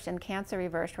reversed and Cancer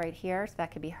reversed right here. So that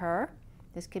could be her.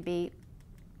 This could be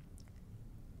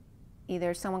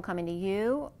either someone coming to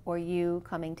you or you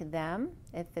coming to them,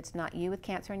 if it's not you with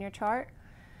Cancer in your chart,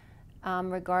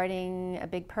 regarding a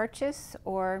big purchase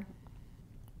or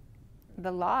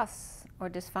the loss or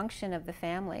dysfunction of the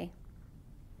family.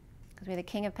 Because we have the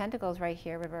King of Pentacles right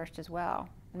here reversed as well.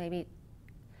 Maybe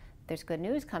there's good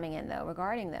news coming in though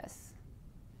regarding this.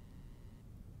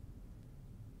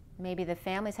 Maybe the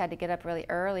families had to get up really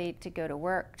early to go to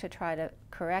work to try to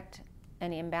correct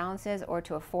any imbalances or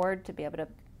to afford to be able to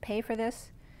pay for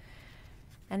this.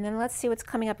 And then let's see what's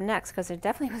coming up next, because there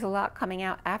definitely was a lot coming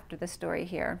out after the story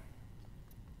here.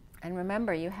 And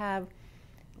remember, you have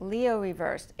Leo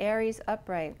reversed, Aries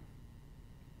upright,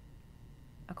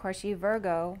 of course you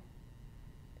Virgo,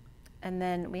 and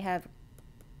then we have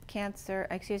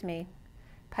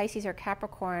Pisces or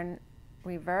Capricorn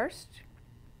reversed,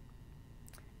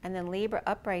 and then Libra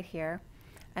upright here,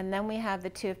 and then we have the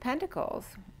Two of Pentacles.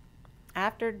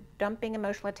 After dumping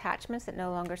emotional attachments that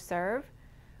no longer serve,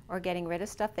 or getting rid of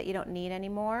stuff that you don't need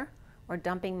anymore, or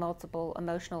dumping multiple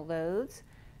emotional loads,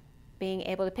 being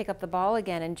able to pick up the ball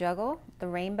again and juggle the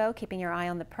rainbow, keeping your eye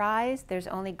on the prize. There's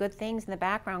only good things in the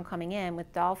background coming in,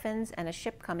 with dolphins and a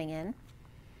ship coming in.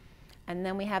 And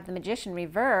then we have the Magician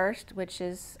reversed, which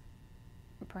is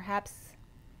perhaps,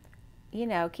 you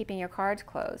know, keeping your cards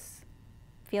close,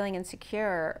 feeling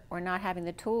insecure or not having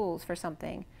the tools for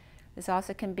something. This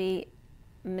also can be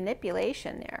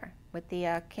manipulation there with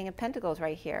the King of Pentacles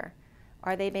right here.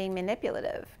 Are they being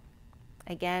manipulative?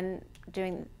 Again,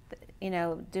 doing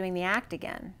the act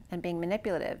again and being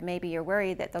manipulative. Maybe you're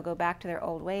worried that they'll go back to their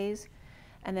old ways.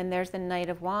 And then there's the Knight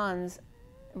of Wands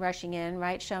rushing in,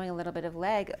 right, showing a little bit of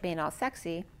leg, being all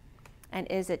sexy. And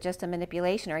is it just a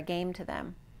manipulation or a game to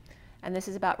them? And this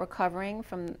is about recovering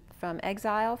from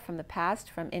exile, from the past,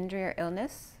 from injury or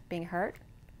illness, being hurt,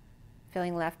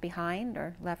 feeling left behind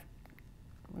or left,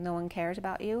 no one cares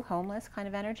about you, homeless kind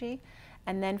of energy.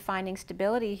 And then finding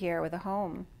stability here with a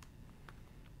home.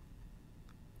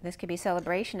 This could be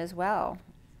celebration as well,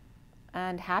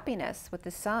 and happiness with the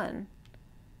Sun.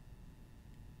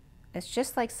 It's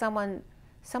just like someone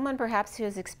perhaps who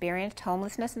has experienced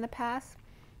homelessness in the past,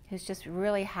 who's just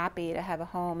really happy to have a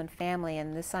home and family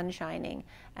and the sun shining.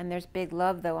 And there's big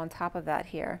love though on top of that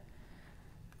here.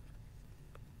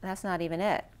 That's not even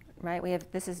it, right?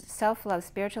 This is self-love,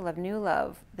 spiritual love, new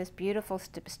love, this beautiful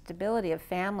stability of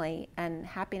family and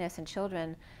happiness and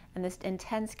children. And this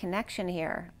intense connection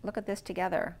here. Look at this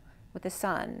together with the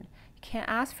Sun. You can't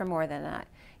ask for more than that.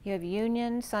 You have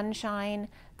union, sunshine,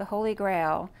 the Holy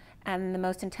Grail, and the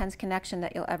most intense connection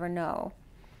that you'll ever know.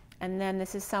 And then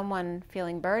this is someone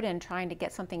feeling burdened, trying to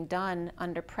get something done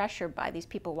under pressure by these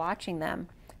people watching them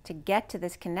to get to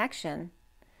this connection,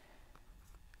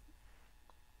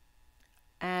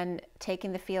 and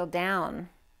taking the field down.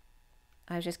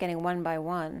 I was just getting one by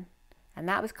one. And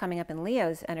that was coming up in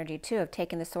Leo's energy too, of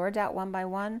taking the swords out one by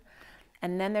one.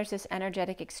 And then there's this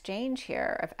energetic exchange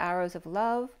here of arrows of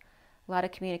love, a lot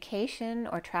of communication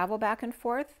or travel back and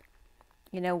forth.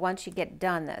 You know, once you get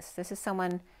done this is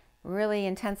someone really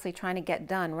intensely trying to get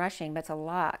done, rushing, but it's a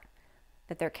lot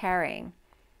that they're carrying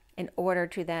in order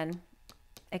to then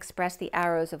express the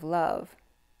arrows of love.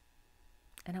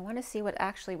 And I want to see what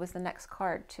actually was the next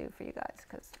card too for you guys,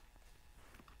 because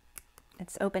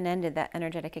it's open-ended, that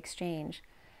energetic exchange.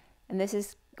 And this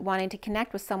is wanting to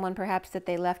connect with someone perhaps that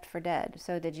they left for dead.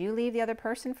 So did you leave the other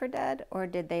person for dead, or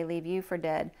did they leave you for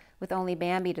dead with only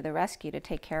Bambi to the rescue to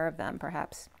take care of them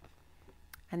perhaps?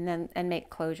 And make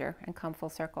closure and come full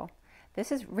circle.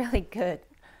 This is really good.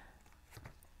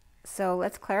 So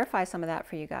let's clarify some of that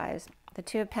for you guys. The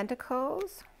Two of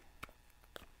Pentacles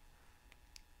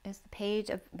is the Page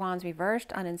of Wands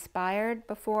reversed, uninspired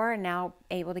before, and now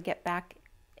able to get back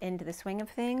into the swing of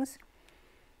things.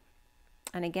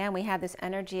 And again, we have this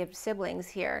energy of siblings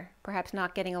here, perhaps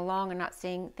not getting along or not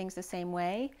seeing things the same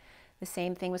way. The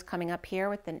same thing was coming up here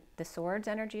with the swords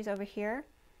energies over here.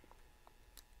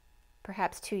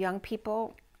 Perhaps two young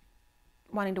people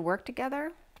wanting to work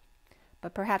together,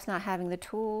 but perhaps not having the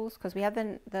tools, because we have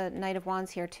the Knight of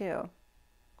Wands here too.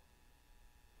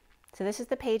 So this is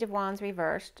the Page of Wands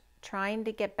reversed, trying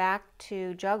to get back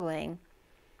to juggling,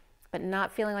 but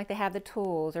not feeling like they have the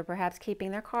tools, or perhaps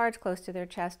keeping their cards close to their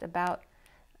chest about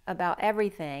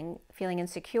everything, feeling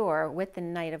insecure. With the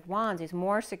Knight of Wands, who's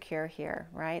more secure here,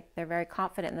 right? They're very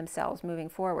confident in themselves moving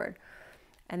forward.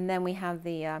 And then we have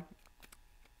the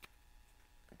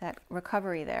that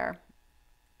recovery there.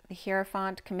 The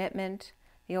Hierophant, commitment,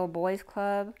 the Old Boys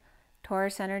Club,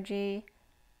 Taurus energy,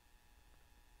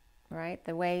 right?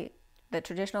 The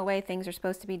traditional way things are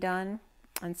supposed to be done,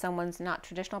 and someone's not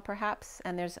traditional perhaps,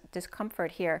 and there's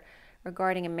discomfort here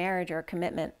regarding a marriage or a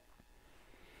commitment.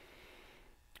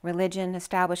 Religion,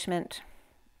 establishment,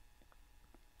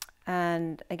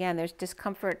 and again, there's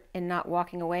discomfort in not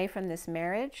walking away from this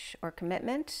marriage or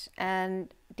commitment,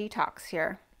 and detox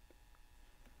here.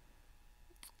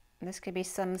 This could be a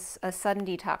sudden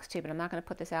detox too, but I'm not going to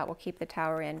put this out. We'll keep the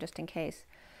Tower in just in case.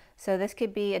 So this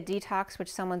could be a detox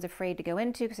which someone's afraid to go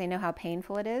into because they know how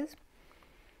painful it is.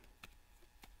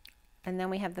 And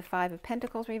then we have the Five of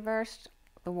Pentacles reversed.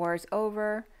 The war is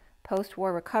over.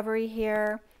 Post-war recovery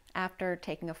here. After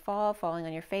taking a fall, falling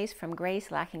on your face from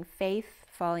grace, lacking faith,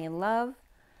 falling in love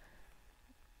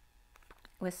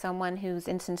with someone who's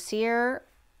insincere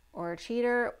or a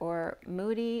cheater or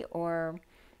moody or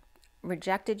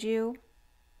rejected you,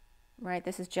 right?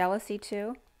 This is jealousy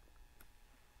too.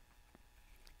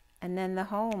 And then the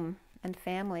home and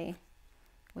family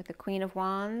with the Queen of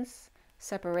Wands,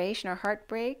 separation or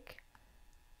heartbreak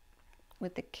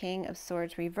with the King of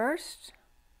Swords reversed.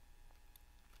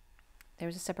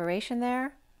 There's a separation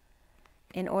there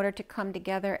in order to come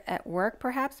together at work,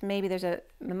 perhaps. Maybe there's an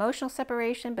emotional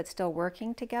separation, but still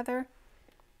working together.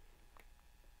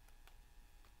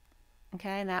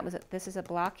 Okay, and this is a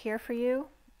block here for you.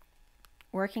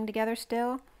 Working together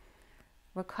still.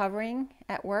 Recovering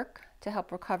at work to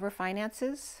help recover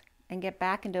finances and get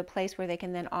back into a place where they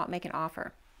can then make an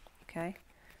offer. Okay,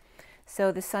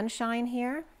 so the sunshine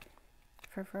here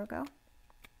for Virgo.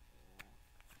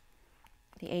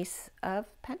 The Ace of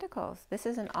Pentacles. This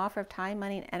is an offer of time,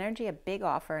 money, and energy, a big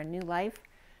offer, a new life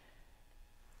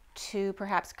to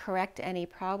perhaps correct any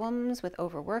problems with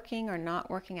overworking or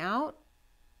not working out,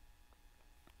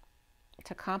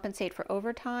 to compensate for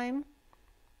overtime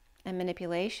and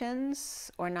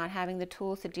manipulations, or not having the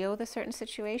tools to deal with a certain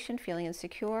situation, feeling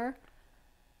insecure,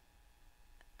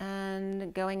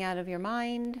 and going out of your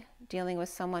mind, dealing with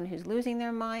someone who's losing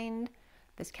their mind.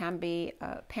 This can be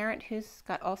a parent who's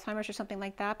got Alzheimer's or something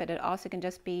like that, but it also can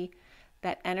just be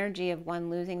that energy of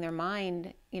one losing their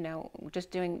mind, you know,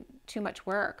 just doing too much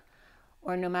work,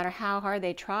 or no matter how hard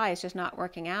they try, it's just not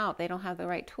working out. They don't have the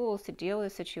right tools to deal with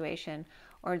the situation,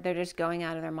 or they're just going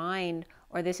out of their mind,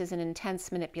 or this is an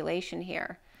intense manipulation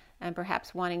here, and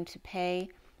perhaps wanting to pay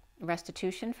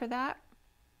restitution for that.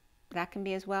 That can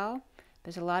be as well.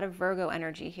 There's a lot of Virgo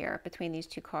energy here between these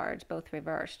two cards, both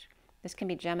reversed. This can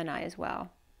be Gemini as well.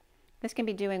 This can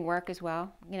be doing work as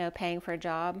well, you know, paying for a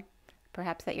job,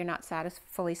 perhaps that you're not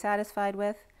fully satisfied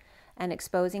with, and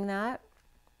exposing that.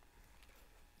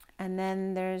 And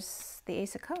then there's the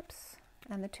Ace of Cups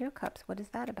and the Two of Cups. What is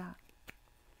that about?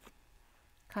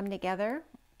 Come together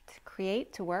to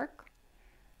create, to work,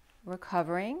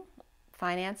 recovering,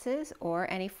 finances, or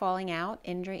any falling out,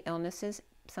 injury, illnesses,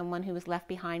 someone who was left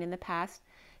behind in the past,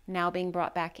 now being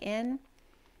brought back in.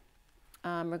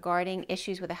 Regarding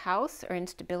issues with a house or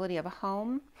instability of a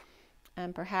home,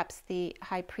 and perhaps the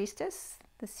High Priestess,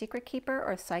 the secret keeper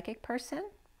or psychic person,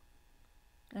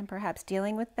 and perhaps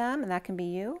dealing with them, and that can be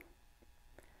you.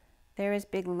 There is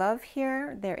big love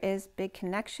here, there is big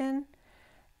connection,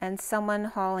 and someone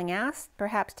hauling ass,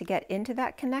 perhaps to get into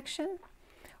that connection.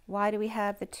 Why do we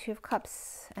have the Two of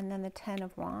Cups and then the Ten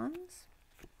of Wands?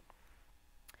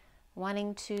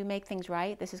 Wanting to make things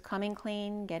right. This is coming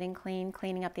clean, getting clean,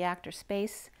 cleaning up the actor's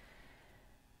space.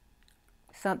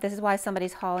 So this is why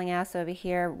somebody's hauling ass over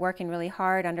here, working really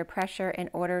hard under pressure in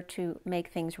order to make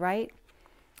things right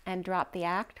and drop the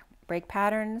act, break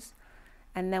patterns.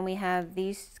 And then we have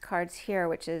these cards here,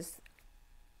 which is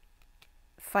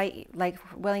fight, like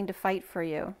willing to fight for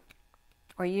you,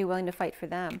 or you willing to fight for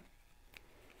them.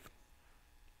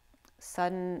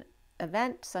 Sudden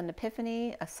event, sudden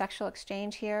epiphany, a sexual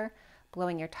exchange here,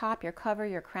 blowing your top, your cover,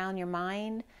 your crown, your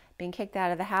mind, being kicked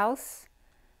out of the house,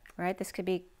 right? This could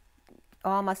be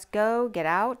all must go, get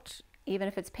out, even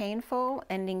if it's painful,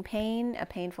 ending pain, a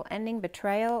painful ending,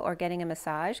 betrayal, or getting a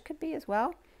massage could be as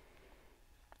well.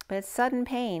 But it's sudden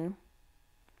pain.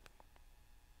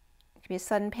 It could be a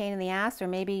sudden pain in the ass, or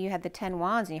maybe you had the 10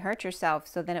 wands and you hurt yourself.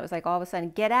 So then it was like all of a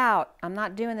sudden, get out. I'm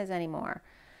not doing this anymore.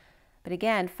 But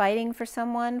again, fighting for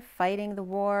someone, fighting the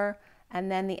war,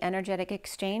 and then the energetic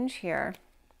exchange here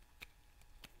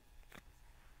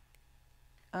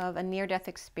of a near-death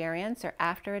experience or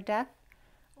after a death,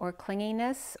 or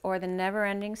clinginess, or the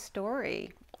never-ending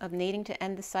story of needing to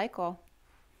end the cycle,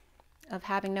 of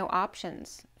having no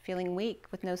options, feeling weak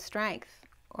with no strength,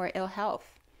 or ill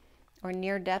health, or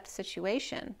near-death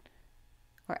situation,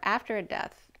 or after a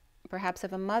death, perhaps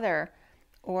of a mother,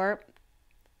 or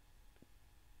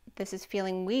this is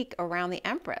feeling weak around the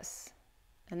Empress.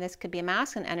 And this could be a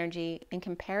masculine energy in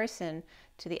comparison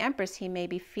to the Empress. He may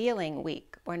be feeling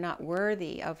weak or not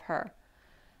worthy of her.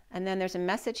 And then there's a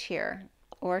message here,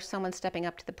 or someone stepping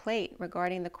up to the plate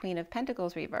regarding the Queen of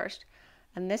Pentacles reversed.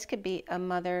 And this could be a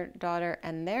mother, daughter,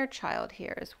 and their child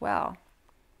here as well.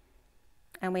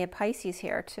 And we have Pisces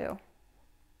here too.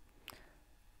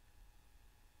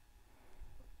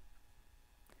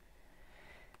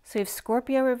 So we have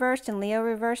Scorpio reversed and Leo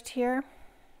reversed here,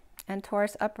 and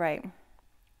Taurus upright.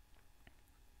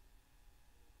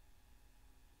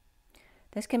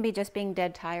 This can be just being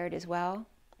dead tired as well,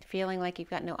 feeling like you've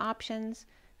got no options,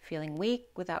 feeling weak,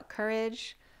 without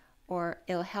courage, or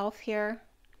ill health here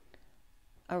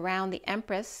around the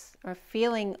Empress, or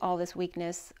feeling all this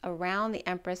weakness around the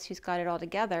Empress who's got it all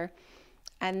together.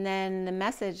 And then the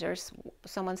message, or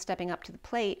someone stepping up to the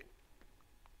plate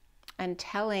and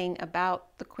telling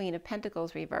about the Queen of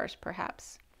Pentacles reversed,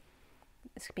 perhaps.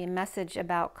 This could be a message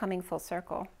about coming full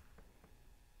circle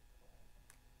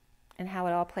and how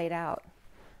it all played out.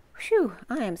 Phew,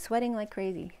 I am sweating like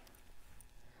crazy.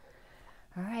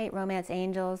 All right, romance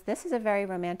angels. This is a very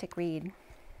romantic read,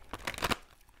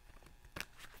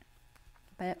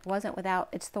 but it wasn't without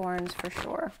its thorns for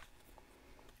sure.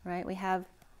 Right? We have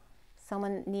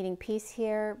someone needing peace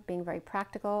here, being very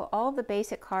practical. All of the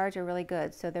basic cards are really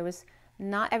good. So there was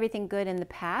not everything good in the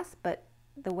past, but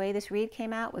the way this read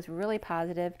came out was really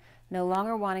positive. No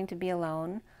longer wanting to be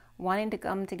alone, wanting to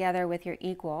come together with your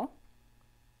equal.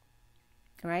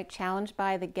 Right? Challenged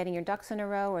by the getting your ducks in a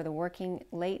row, or the working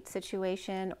late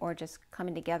situation, or just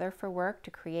coming together for work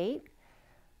to create.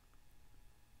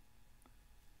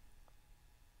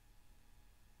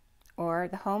 Or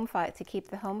the home fire, to keep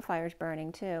the home fires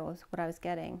burning too, was what I was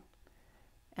getting.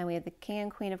 And we have the King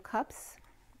and Queen of Cups.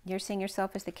 You're seeing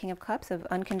yourself as the King of Cups, of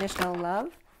unconditional love.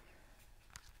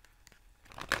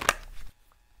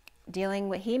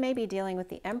 He may be dealing with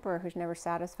the Emperor who's never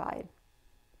satisfied.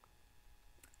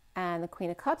 And the Queen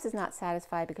of Cups is not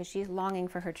satisfied because she's longing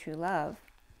for her true love.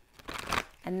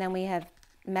 And then we have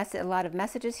a lot of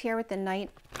messages here with the Knight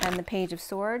and the Page of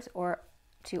Swords, or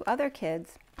to other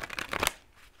kids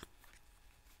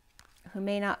who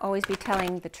may not always be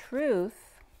telling the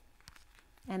truth.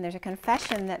 And there's a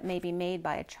confession that may be made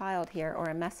by a child here, or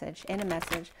a message, in a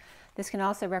message. This can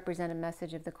also represent a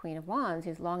message of the Queen of Wands,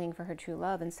 who's longing for her true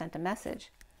love and sent a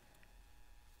message.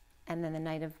 And then the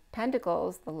Knight of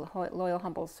Pentacles, the loyal,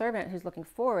 humble servant who's looking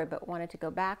forward but wanted to go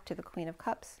back to the Queen of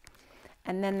Cups.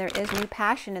 And then there is new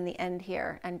passion in the end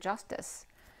here, and justice,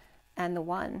 and the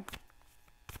One.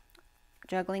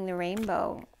 Juggling the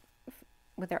rainbow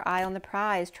with their eye on the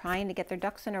prize, trying to get their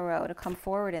ducks in a row to come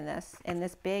forward in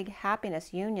this big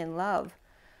happiness, union, love,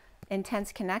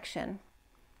 intense connection.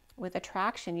 With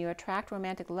attraction, you attract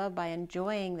romantic love by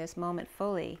enjoying this moment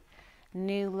fully.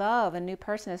 New love, a new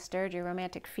person has stirred your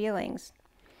romantic feelings.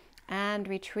 And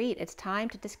retreat, it's time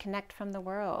to disconnect from the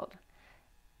world.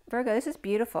 Virgo, this is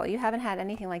beautiful. You haven't had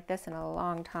anything like this in a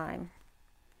long time.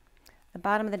 The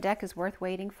bottom of the deck is worth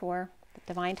waiting for. The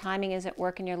divine timing is at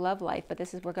work in your love life, but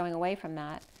we're going away from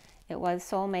that. It was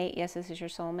soulmate. Yes, this is your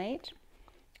soulmate.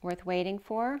 Worth waiting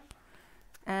for.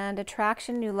 And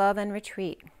attraction, new love, and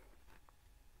retreat.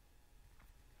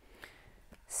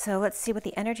 So let's see what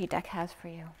the energy deck has for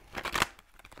you.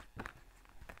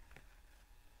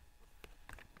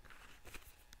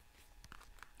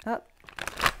 Oh,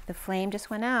 the flame just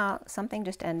went out. Something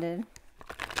just ended.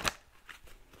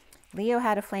 Leo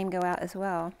had a flame go out as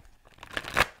well.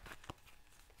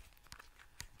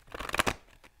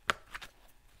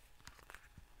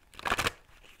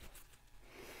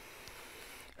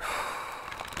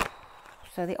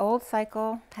 So the old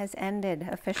cycle has ended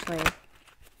officially.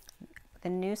 The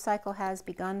new cycle has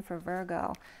begun for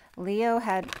Virgo. Leo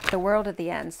had the world at the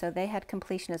end, so they had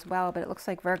completion as well, but it looks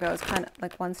like Virgo is kind of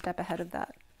like one step ahead of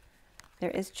that.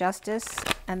 There is justice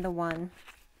and the One.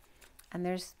 And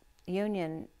there's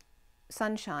union,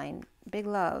 sunshine, big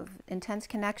love, intense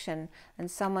connection, and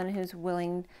someone who's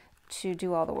willing to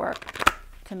do all the work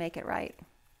to make it right.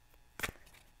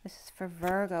 This is for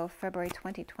Virgo, February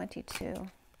 2022.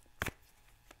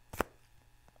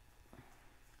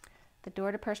 The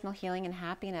door to personal healing and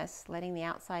happiness, letting the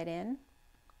outside in,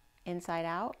 inside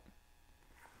out.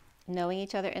 Knowing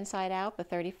each other inside out. The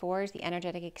 34s, the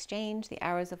energetic exchange, the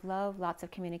hours of love, lots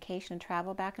of communication and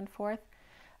travel back and forth.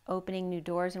 Opening new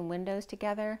doors and windows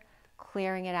together.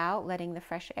 Clearing it out, letting the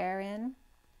fresh air in.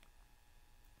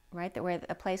 Right, that we're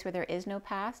a place where there is no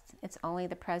past. It's only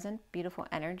the present, beautiful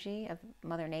energy of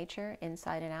Mother Nature,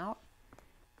 inside and out.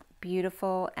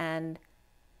 Beautiful and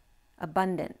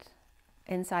abundant,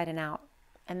 inside and out.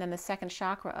 And then the second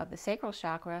chakra of the sacral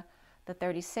chakra, the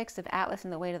 36 of Atlas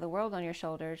and the weight of the world on your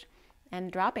shoulders,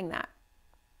 and dropping that.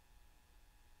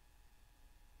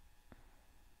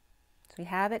 So we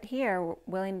have it here, we're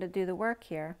willing to do the work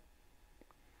here.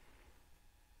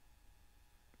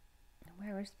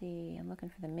 Where was the, I'm looking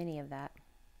for the mini of that.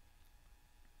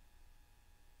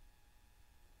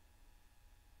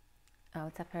 Oh,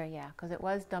 it's up here, yeah, because it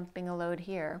was dumping a load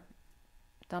here.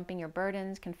 Dumping your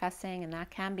burdens, confessing, and that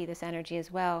can be this energy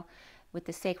as well with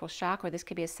the sacral chakra. This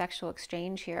could be a sexual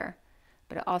exchange here,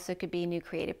 but it also could be new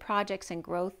creative projects and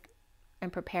growth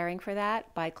and preparing for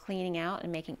that by cleaning out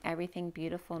and making everything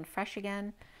beautiful and fresh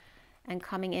again and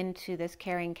coming into this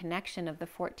caring connection of the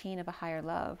 14 of a higher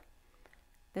love.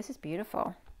 This is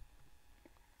beautiful.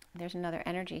 There's another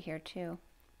energy here too.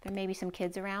 There may be some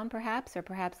kids around perhaps, or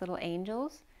perhaps little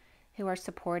angels who are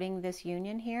supporting this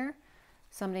union here.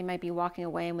 Somebody might be walking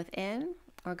away and within,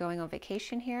 or going on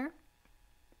vacation here.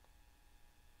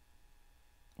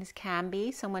 This can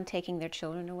be someone taking their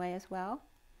children away as well.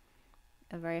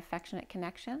 A very affectionate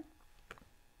connection.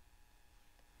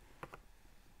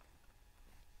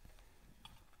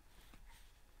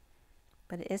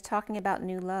 But it is talking about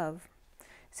new love.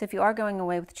 So if you are going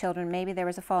away with children, maybe there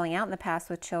was a falling out in the past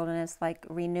with children. It's like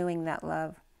renewing that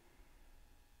love.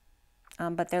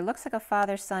 But there looks like a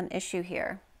father-son issue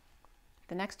here.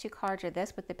 The next two cards are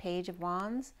this with the Page of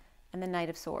Wands and the Knight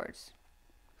of Swords.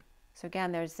 So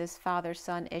again, there's this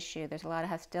father-son issue. There's a lot of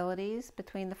hostilities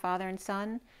between the father and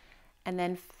son, and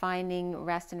then finding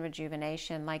rest and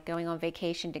rejuvenation, like going on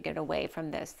vacation to get away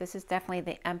from this. This is definitely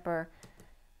the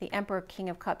Emperor King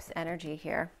of Cups energy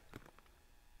here.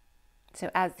 So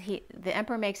as the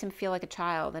Emperor makes him feel like a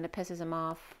child, and it pisses him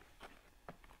off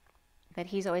that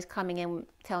he's always coming in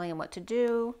telling him what to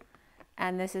do,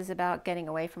 and this is about getting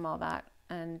away from all that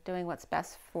and doing what's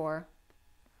best for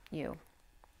you.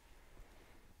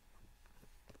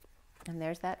 And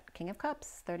there's that King of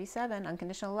Cups, 37,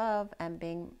 unconditional love and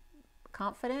being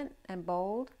confident and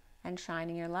bold and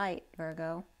shining your light,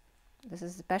 Virgo. This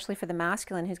is especially for the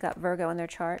masculine who's got Virgo in their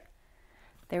chart.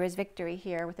 There is victory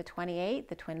here with the 28,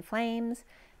 the twin flames.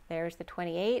 There's the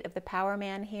 28 of the power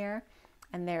man here.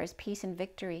 And there is peace and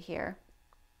victory here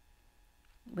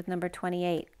with number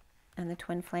 28 and the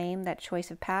twin flame, that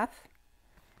choice of path,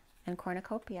 and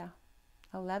cornucopia.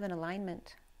 11,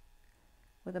 alignment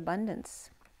with abundance.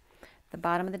 The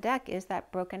bottom of the deck is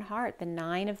that broken heart, the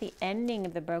 9 of the ending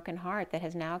of the broken heart that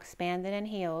has now expanded and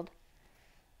healed.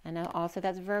 And also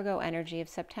that's Virgo energy of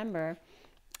September.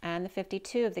 And the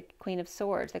 52 of the Queen of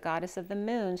Swords, the goddess of the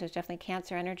moon. So there's definitely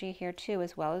Cancer energy here too,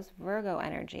 as well as Virgo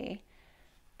energy.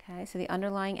 Okay, so the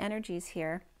underlying energies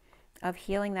here of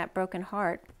healing that broken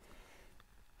heart.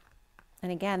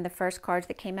 And again, the first cards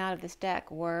that came out of this deck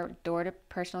were door to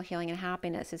personal healing and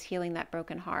happiness, is healing that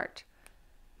broken heart.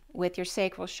 With your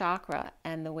sacral chakra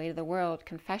and the weight of the world,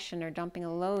 confession, or dumping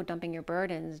a load, dumping your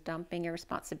burdens, dumping your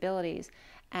responsibilities,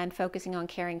 and focusing on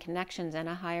caring connections and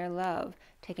a higher love,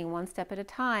 taking one step at a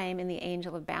time in the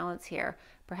angel of balance here,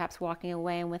 perhaps walking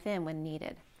away and within when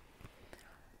needed.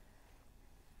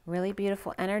 Really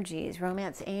beautiful energies.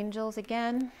 Romance angels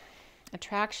again,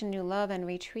 attraction, new love, and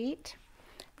retreat.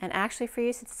 And actually for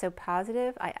you, since it's so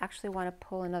positive, I actually want to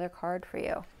pull another card for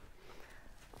you.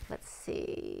 Let's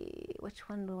see, which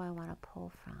one do I want to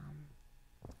pull from?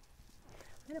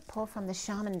 I'm going to pull from the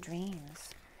Shaman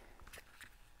Dreams.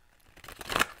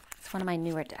 It's one of my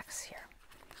newer decks here.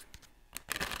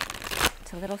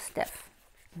 It's a little stiff.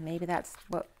 Maybe that's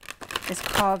what is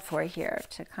called for here,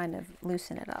 to kind of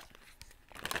loosen it up.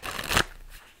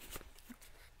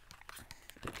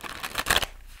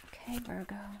 Okay,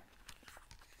 Virgo.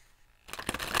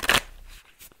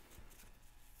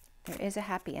 There is a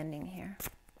happy ending here.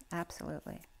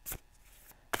 Absolutely.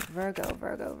 Virgo,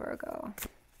 Virgo, Virgo.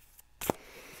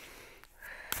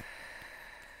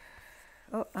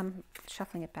 Oh, I'm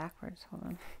shuffling it backwards. Hold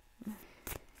on. All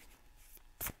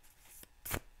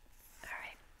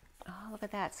right. Oh, look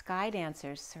at that. Sky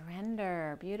Dancers.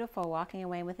 Surrender. Beautiful. Walking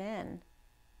away within.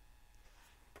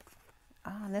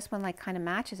 Oh, and this one like kind of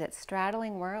matches it.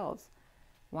 Straddling worlds.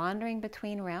 Wandering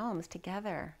between realms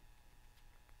together.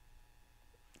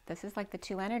 This is like the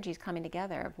two energies coming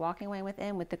together of walking away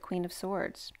within with the Queen of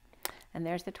Swords. And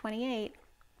there's the 28,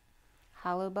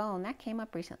 hollow bone. That came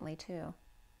up recently too.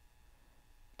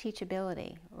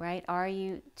 Teachability, right? Are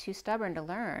you too stubborn to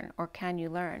learn, or can you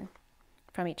learn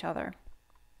from each other?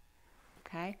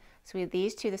 Okay, so we have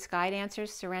these two, the sky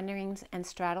dancers, surrendering and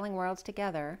straddling worlds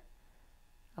together,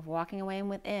 of walking away and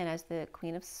within as the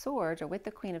Queen of Swords, or with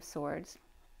the Queen of Swords.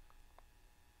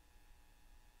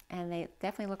 And they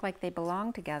definitely look like they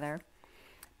belong together,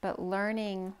 but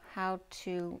learning how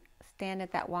to stand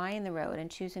at that Y in the road and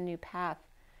choose a new path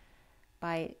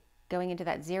by going into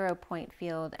that 0 point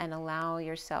field and allow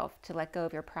yourself to let go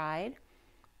of your pride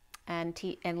and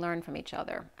learn from each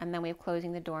other. And then we have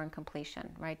closing the door and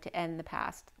completion, right, to end the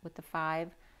past with the 5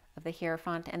 of the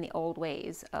Hierophant and the old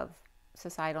ways of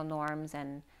societal norms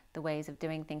and the ways of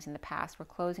doing things in the past. We're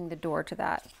closing the door to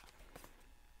that.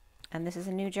 And this is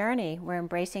a new journey. We're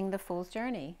embracing the Fool's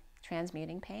journey,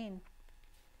 transmuting pain.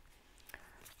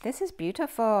 This is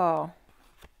beautiful.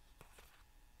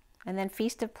 And then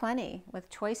Feast of Plenty with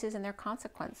choices and their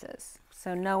consequences.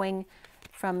 So knowing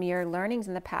from your learnings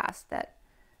in the past that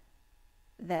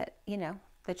you know,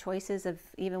 the choices of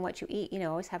even what you eat, you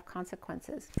know, always have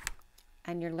consequences.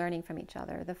 And you're learning from each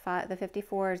other. The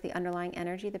 54 is the underlying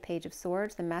energy, the Page of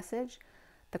Swords, the message,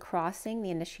 the crossing, the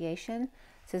initiation.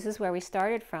 So this is where we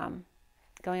started from,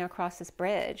 going across this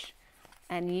bridge.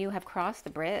 And you have crossed the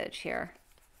bridge here.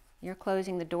 You're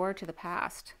closing the door to the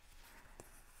past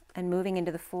and moving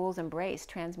into the Fool's embrace,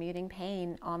 transmuting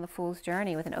pain on the Fool's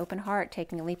journey with an open heart,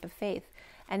 taking a leap of faith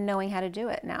and knowing how to do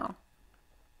it now.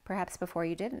 Perhaps before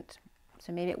you didn't.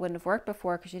 So maybe it wouldn't have worked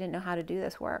before because you didn't know how to do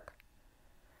this work.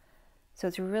 So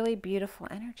it's really beautiful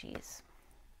energies.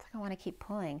 It's like I want to keep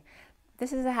pulling.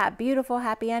 This is a beautiful,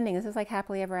 happy ending. This is like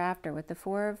happily ever after with the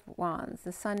 4 of Wands,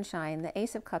 the Sunshine, the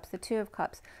Ace of Cups, the 2 of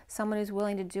Cups. Someone who's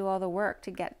willing to do all the work to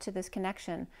get to this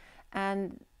connection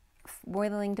and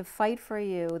willing to fight for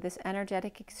you, this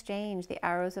energetic exchange, the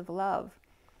arrows of love,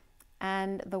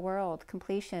 and the world,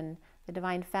 completion, the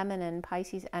divine feminine,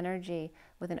 Pisces energy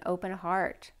with an open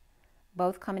heart,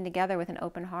 both coming together with an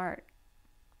open heart.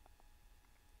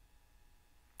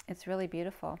 It's really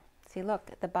beautiful. See, look,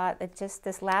 at the bottom, it's just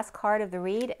this last card of the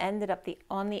read ended up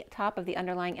on the top of the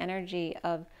underlying energy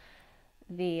of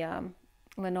the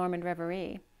Lenormand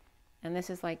Reverie. And this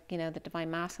is like, you know, the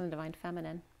divine masculine, divine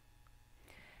feminine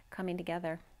coming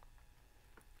together.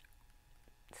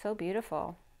 So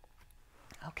beautiful.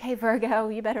 Okay, Virgo,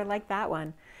 you better like that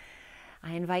one.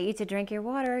 I invite you to drink your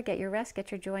water, get your rest,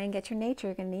 get your joy, and get your nature.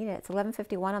 You're going to need it. It's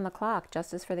 11:51 on the clock,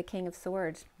 justice for the King of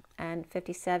Swords, and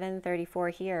 57:34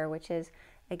 here, which is,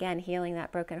 again, healing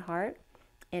that broken heart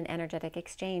in energetic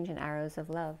exchange and arrows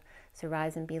of love. So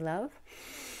rise and be love,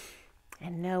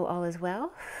 and know all is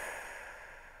well.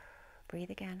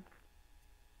 Breathe again.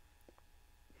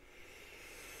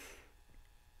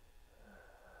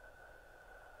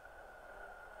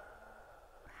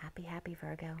 Happy, happy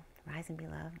Virgo. Rise and be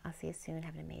love. I'll see you soon.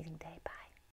 Have an amazing day. Bye.